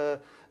was the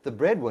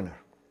breadwinner.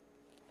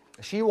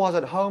 She was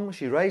at home,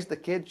 she raised the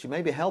kids, she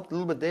maybe helped a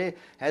little bit there,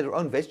 had her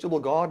own vegetable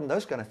garden,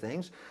 those kind of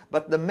things.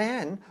 But the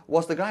man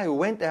was the guy who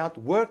went out,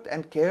 worked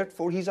and cared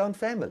for his own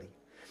family.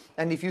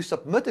 And if you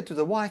submitted to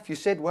the wife, you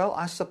said, well,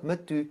 I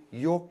submit to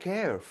your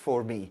care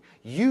for me.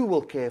 You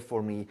will care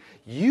for me.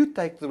 You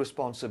take the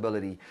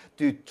responsibility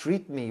to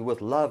treat me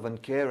with love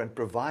and care and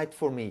provide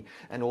for me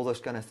and all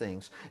those kind of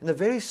things. In the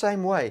very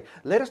same way,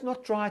 let us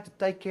not try to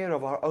take care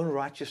of our own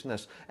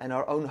righteousness and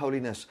our own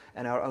holiness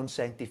and our own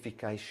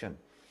sanctification.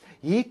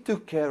 He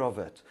took care of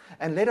it.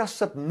 And let us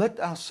submit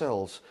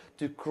ourselves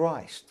to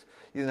Christ.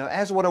 You know,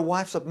 as what a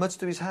wife submits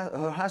to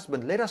her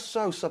husband, let us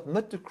so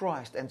submit to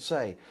Christ and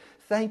say,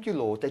 thank you,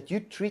 Lord, that you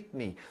treat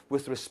me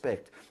with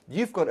respect.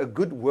 You've got a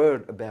good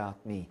word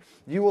about me.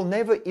 You will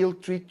never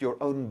ill-treat your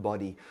own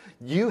body.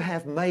 You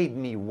have made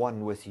me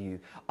one with you.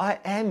 I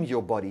am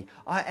your body.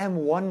 I am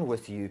one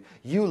with you.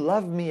 You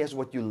love me as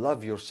what you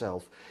love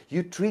yourself.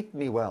 You treat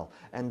me well.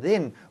 And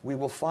then we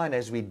will find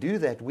as we do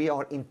that, we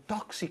are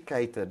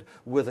intoxicated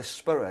with the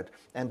Spirit.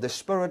 And the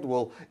Spirit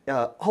will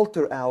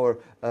alter our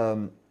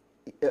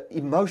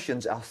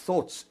emotions, our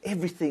thoughts,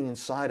 everything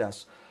inside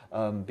us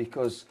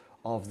because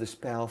of this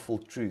powerful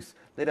truth.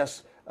 Let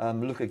us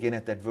look again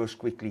at that verse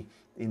quickly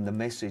in the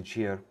Message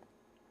here.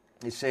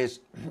 It says,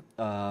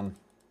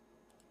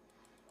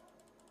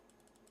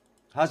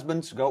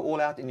 husbands, go all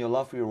out in your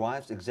love for your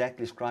wives,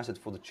 exactly as Christ did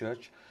for the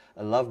church,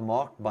 a love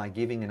marked by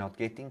giving and not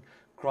getting.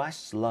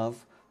 Christ's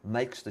love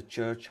makes the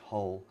church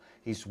whole.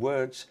 His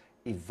words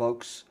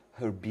evokes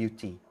her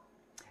beauty.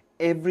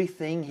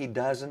 Everything He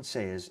does and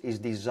says is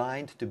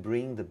designed to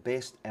bring the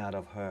best out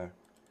of her.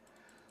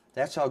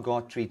 That's how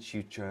God treats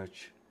you,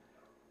 church.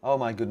 Oh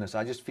my goodness,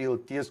 I just feel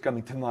tears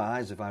coming to my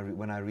eyes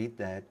when I read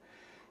that.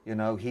 You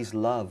know, His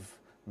love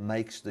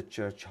makes the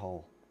church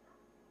whole.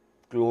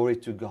 Glory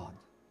to God.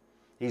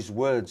 His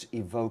words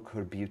evoke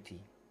her beauty.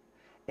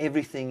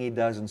 Everything He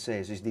does and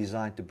says is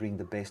designed to bring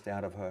the best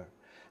out of her,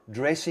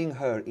 dressing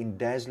her in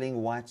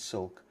dazzling white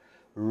silk,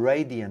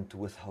 radiant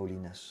with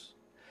holiness.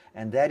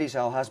 And that is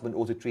how a husband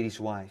ought to treat his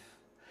wife.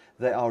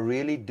 They are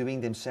really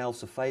doing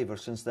themselves a favor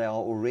since they are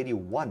already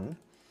one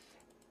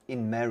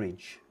in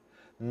marriage.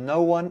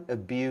 No one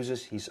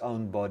abuses his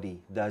own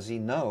body, does he?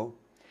 No.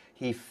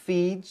 He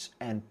feeds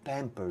and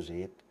pampers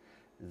it.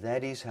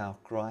 That is how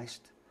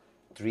Christ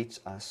treats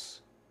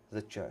us,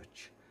 the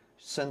church,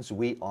 since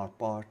we are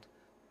part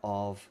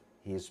of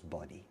His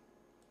body.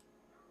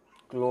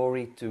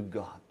 Glory to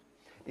God.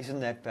 Isn't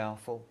that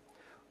powerful?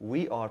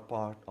 We are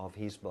part of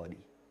His body.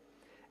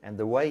 And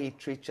the way He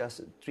treats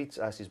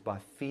us is by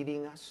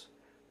feeding us,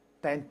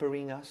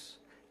 pampering us.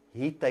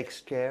 He takes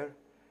care.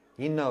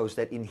 He knows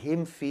that in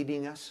Him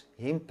feeding us,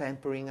 Him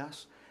pampering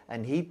us,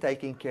 and He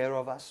taking care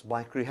of us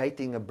by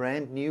creating a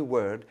brand new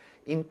word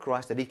in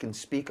Christ that He can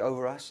speak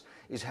over us,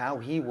 is how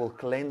He will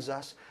cleanse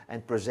us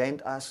and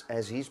present us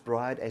as His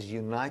bride, as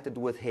united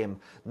with Him,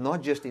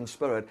 not just in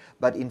spirit,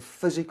 but in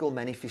physical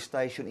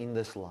manifestation in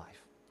this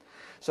life.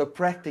 So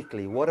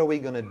practically, what are we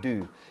going to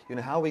do?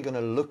 How are we going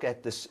to look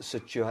at this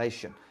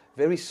situation?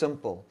 Very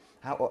simple.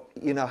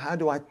 How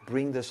do I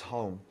bring this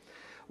home?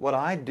 What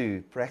I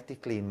do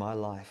practically in my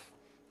life,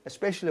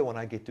 especially when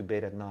I get to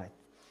bed at night,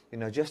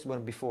 just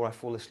before I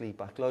fall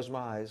asleep, I close my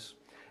eyes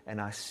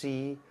and I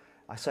say,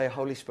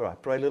 Holy Spirit, I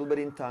pray a little bit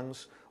in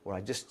tongues, or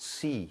I just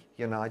see,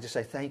 I just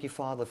say, thank you,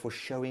 Father, for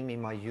showing me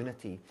my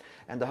unity.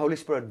 And the Holy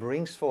Spirit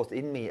brings forth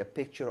in me a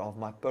picture of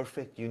my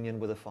perfect union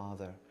with the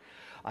Father.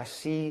 I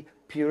see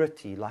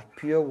purity, like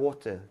pure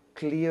water,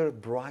 clear,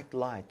 bright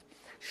light,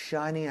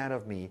 shining out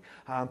of me,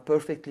 how I'm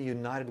perfectly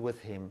united with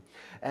Him.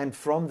 And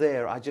from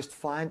there, I just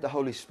find the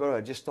Holy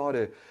Spirit just start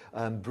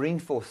to bring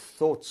forth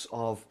thoughts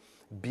of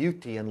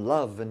beauty and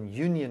love and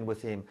union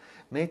with Him.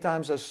 Many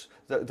times,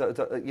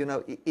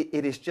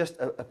 it is just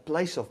a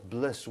place of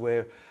bliss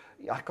where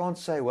I can't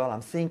say, well,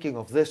 I'm thinking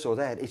of this or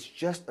that. It's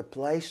just a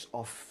place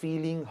of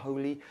feeling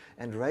holy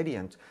and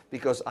radiant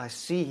because I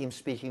see Him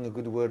speaking a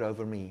good word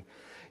over me.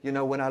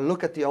 When I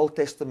look at the Old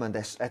Testament,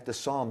 at the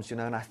Psalms,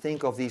 and I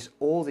think of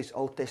all these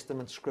Old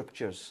Testament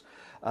scriptures,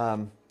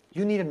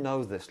 you need to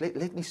know this.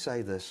 Let me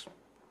say this.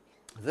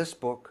 This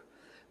book,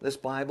 this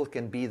Bible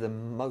can be the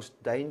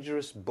most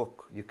dangerous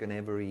book you can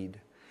ever read,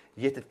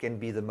 yet it can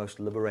be the most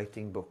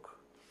liberating book.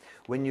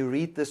 When you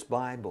read this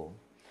Bible,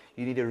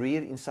 you need to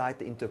read inside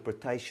the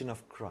interpretation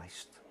of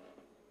Christ.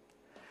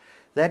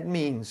 That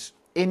means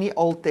any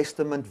Old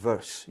Testament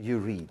verse you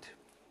read,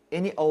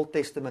 any Old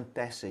Testament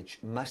passage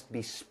must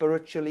be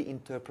spiritually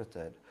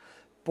interpreted,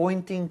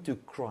 pointing to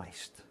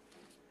Christ,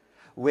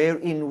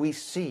 wherein we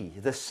see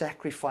the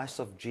sacrifice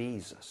of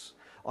Jesus,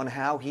 on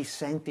how He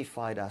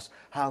sanctified us,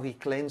 how He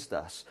cleansed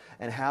us,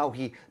 and how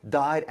He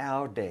died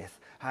our death,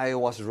 how He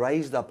was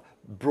raised up,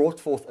 brought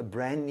forth a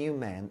brand new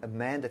man, a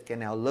man that can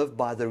now live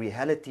by the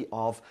reality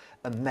of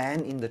a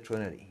man in the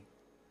Trinity.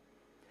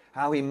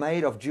 How He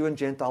made of Jew and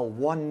Gentile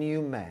one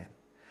new man,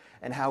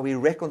 and how He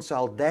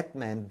reconciled that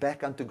man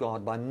back unto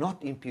God by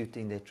not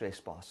imputing their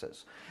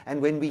trespasses. And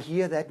when we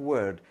hear that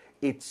word,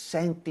 it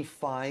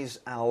sanctifies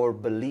our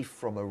belief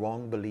from a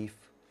wrong belief.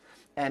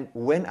 And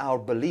when our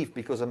belief,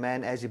 because a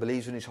man as he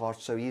believes in his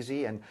heart so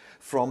easy, and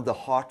from the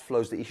heart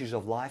flows the issues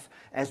of life,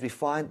 as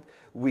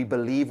we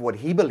believe what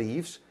he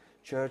believes,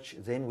 church,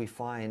 then we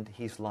find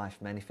His life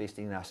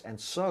manifesting in us. And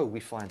so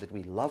we find that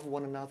we love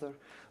one another,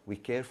 we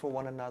care for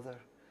one another,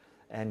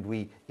 and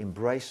we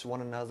embrace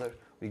one another.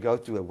 We go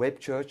to a web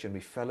church and we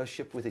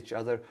fellowship with each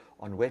other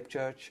on web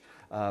church.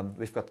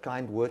 We've got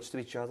kind words to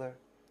each other.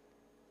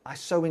 I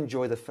so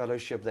enjoy the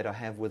fellowship that I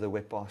have with the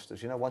web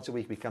pastors. Once a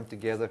week we come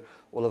together,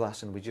 all of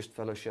us, and we just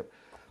fellowship.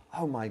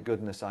 Oh my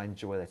goodness, I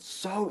enjoy that.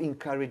 So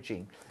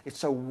encouraging. It's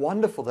so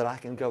wonderful that I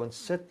can go and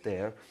sit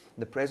there in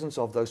the presence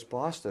of those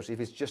pastors,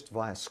 if it's just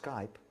via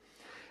Skype.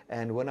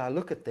 And when I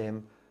look at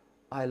them,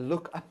 I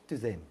look up to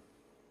them.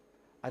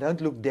 I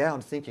don't look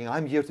down thinking,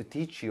 I'm here to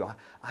teach you.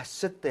 I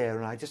sit there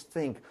and I just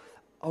think,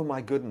 oh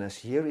my goodness,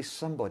 here is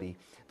somebody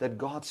that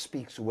God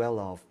speaks well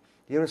of.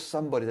 Here is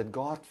somebody that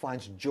God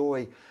finds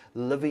joy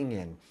living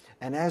in.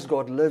 And as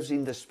God lives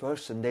in this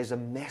person, there's a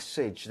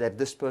message that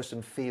this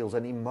person feels,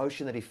 an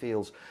emotion that he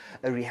feels,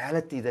 a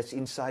reality that's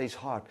inside his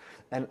heart.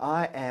 And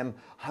I am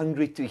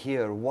hungry to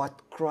hear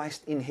what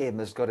Christ in him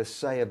has got to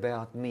say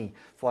about me,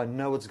 for I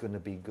know it's going to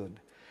be good.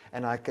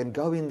 And I can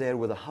go in there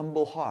with a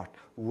humble heart,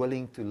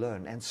 willing to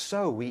learn. And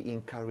so we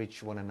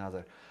encourage one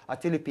another. I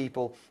tell you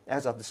people,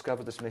 as I've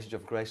discovered this message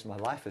of grace, my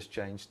life has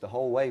changed. The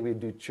whole way we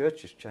do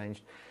church has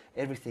changed.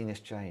 Everything has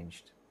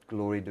changed.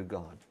 Glory to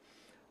God.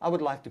 I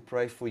would like to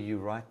pray for you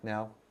right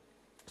now.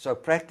 So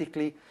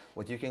practically,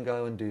 what you can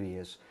go and do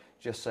is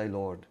just say,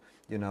 Lord,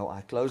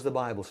 I close the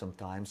Bible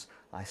sometimes.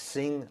 I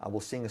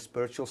will sing a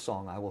spiritual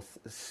song. I will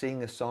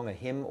sing a song, a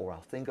hymn, or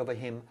I'll think of a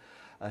hymn,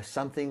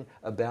 something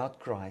about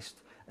Christ.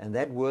 And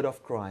that word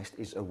of Christ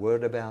is a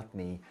word about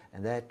me.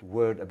 And that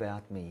word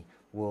about me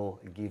will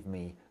give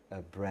me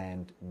a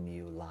brand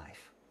new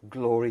life.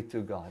 Glory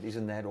to God.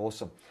 Isn't that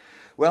awesome?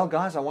 Well,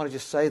 guys, I want to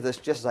just say this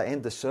just as I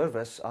end the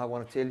service. I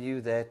want to tell you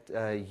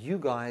that you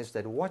guys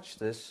that watch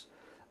this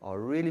are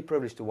really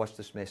privileged to watch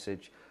this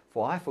message.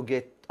 For I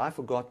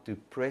forgot to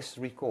press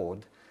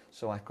record,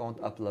 so I can't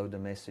upload the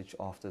message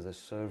after the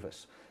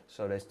service.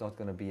 So there's not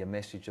going to be a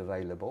message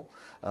available.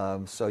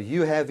 So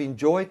you have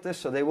enjoyed this,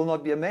 so there will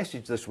not be a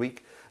message this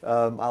week.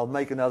 I'll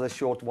make another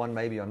short one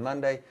maybe on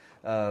Monday.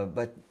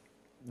 But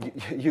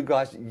you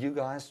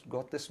guys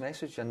got this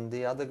message, and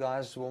the other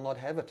guys will not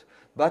have it.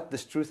 But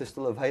this truth is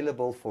still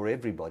available for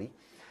everybody.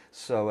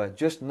 So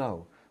just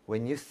know,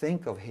 when you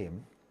think of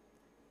Him,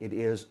 it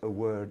is a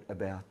word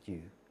about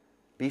you.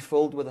 Be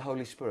filled with the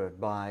Holy Spirit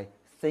by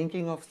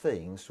thinking of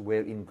things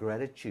where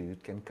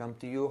ingratitude can come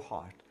to your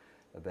heart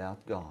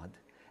about God.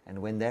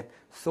 And when that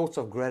thoughts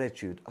of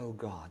gratitude, oh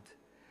God,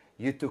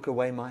 you took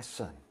away my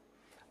sin.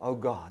 Oh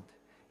God,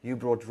 you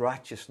brought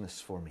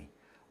righteousness for me.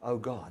 Oh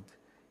God,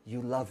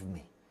 you love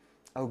me.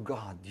 Oh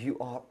God, you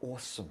are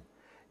awesome.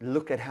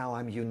 Look at how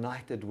I'm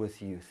united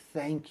with you.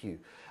 Thank you.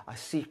 I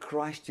see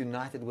Christ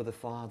united with the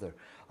Father.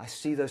 I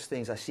see those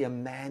things. I see a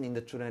man in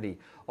the Trinity.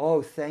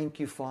 Oh, thank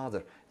you,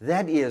 Father.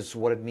 That is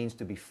what it means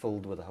to be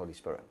filled with the Holy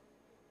Spirit.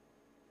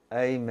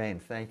 Amen.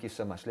 Thank you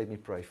so much. Let me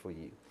pray for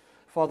you.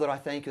 Father, I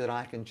thank you that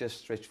I can just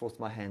stretch forth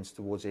my hands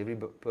towards every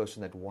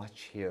person that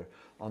watch here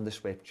on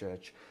this web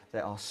church. They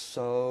are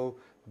so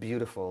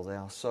beautiful. They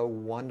are so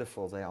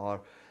wonderful. They are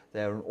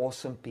an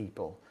awesome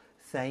people.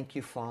 Thank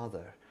you,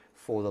 Father,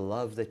 for the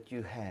love that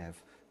you have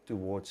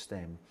towards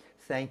them.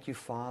 Thank you,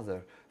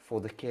 Father, for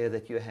the care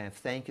that you have.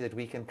 Thank you that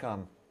we can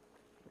come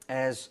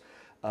as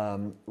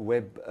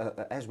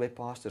web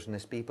pastors and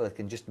as people that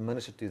can just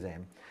minister to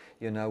them,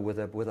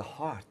 with a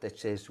heart that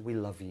says, we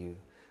love you,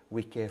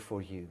 we care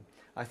for you.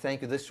 I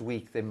thank you this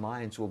week their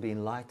minds will be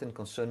enlightened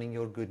concerning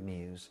your good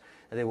news,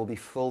 and they will be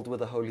filled with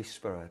the Holy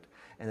Spirit,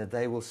 and that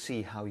they will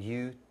see how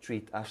you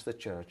treat us, the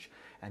church,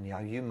 and how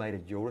you made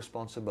it your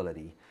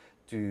responsibility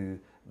to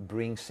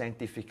bring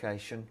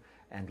sanctification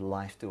and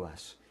life to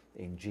us.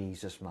 In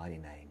Jesus' mighty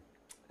name.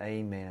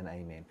 Amen and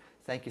amen.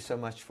 Thank you so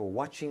much for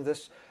watching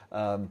this.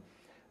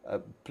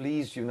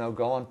 Please,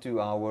 go on to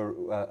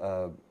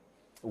our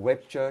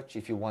web church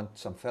if you want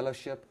some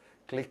fellowship.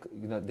 Click,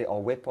 there are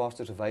web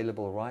pastors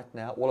available right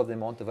now. All of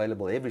them aren't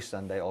available every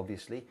Sunday,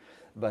 obviously.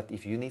 But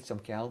if you need some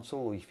counsel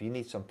or if you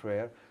need some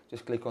prayer,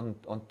 just click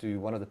onto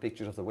one of the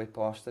pictures of the web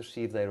pastors,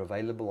 see if they're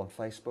available on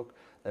Facebook.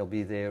 They'll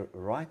be there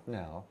right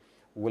now,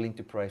 willing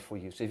to pray for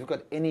you. So if you've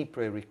got any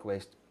prayer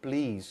request,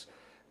 please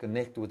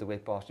connect with the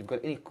web pastor. If you've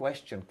got any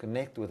question,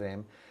 connect with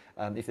them.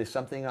 If there's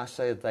something I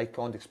say that they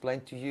can't explain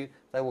to you,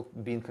 they will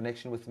be in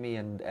connection with me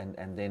and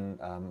then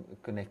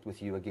connect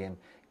with you again,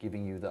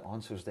 giving you the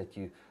answers that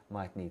you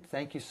might need.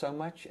 Thank you so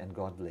much, and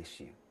God bless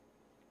you.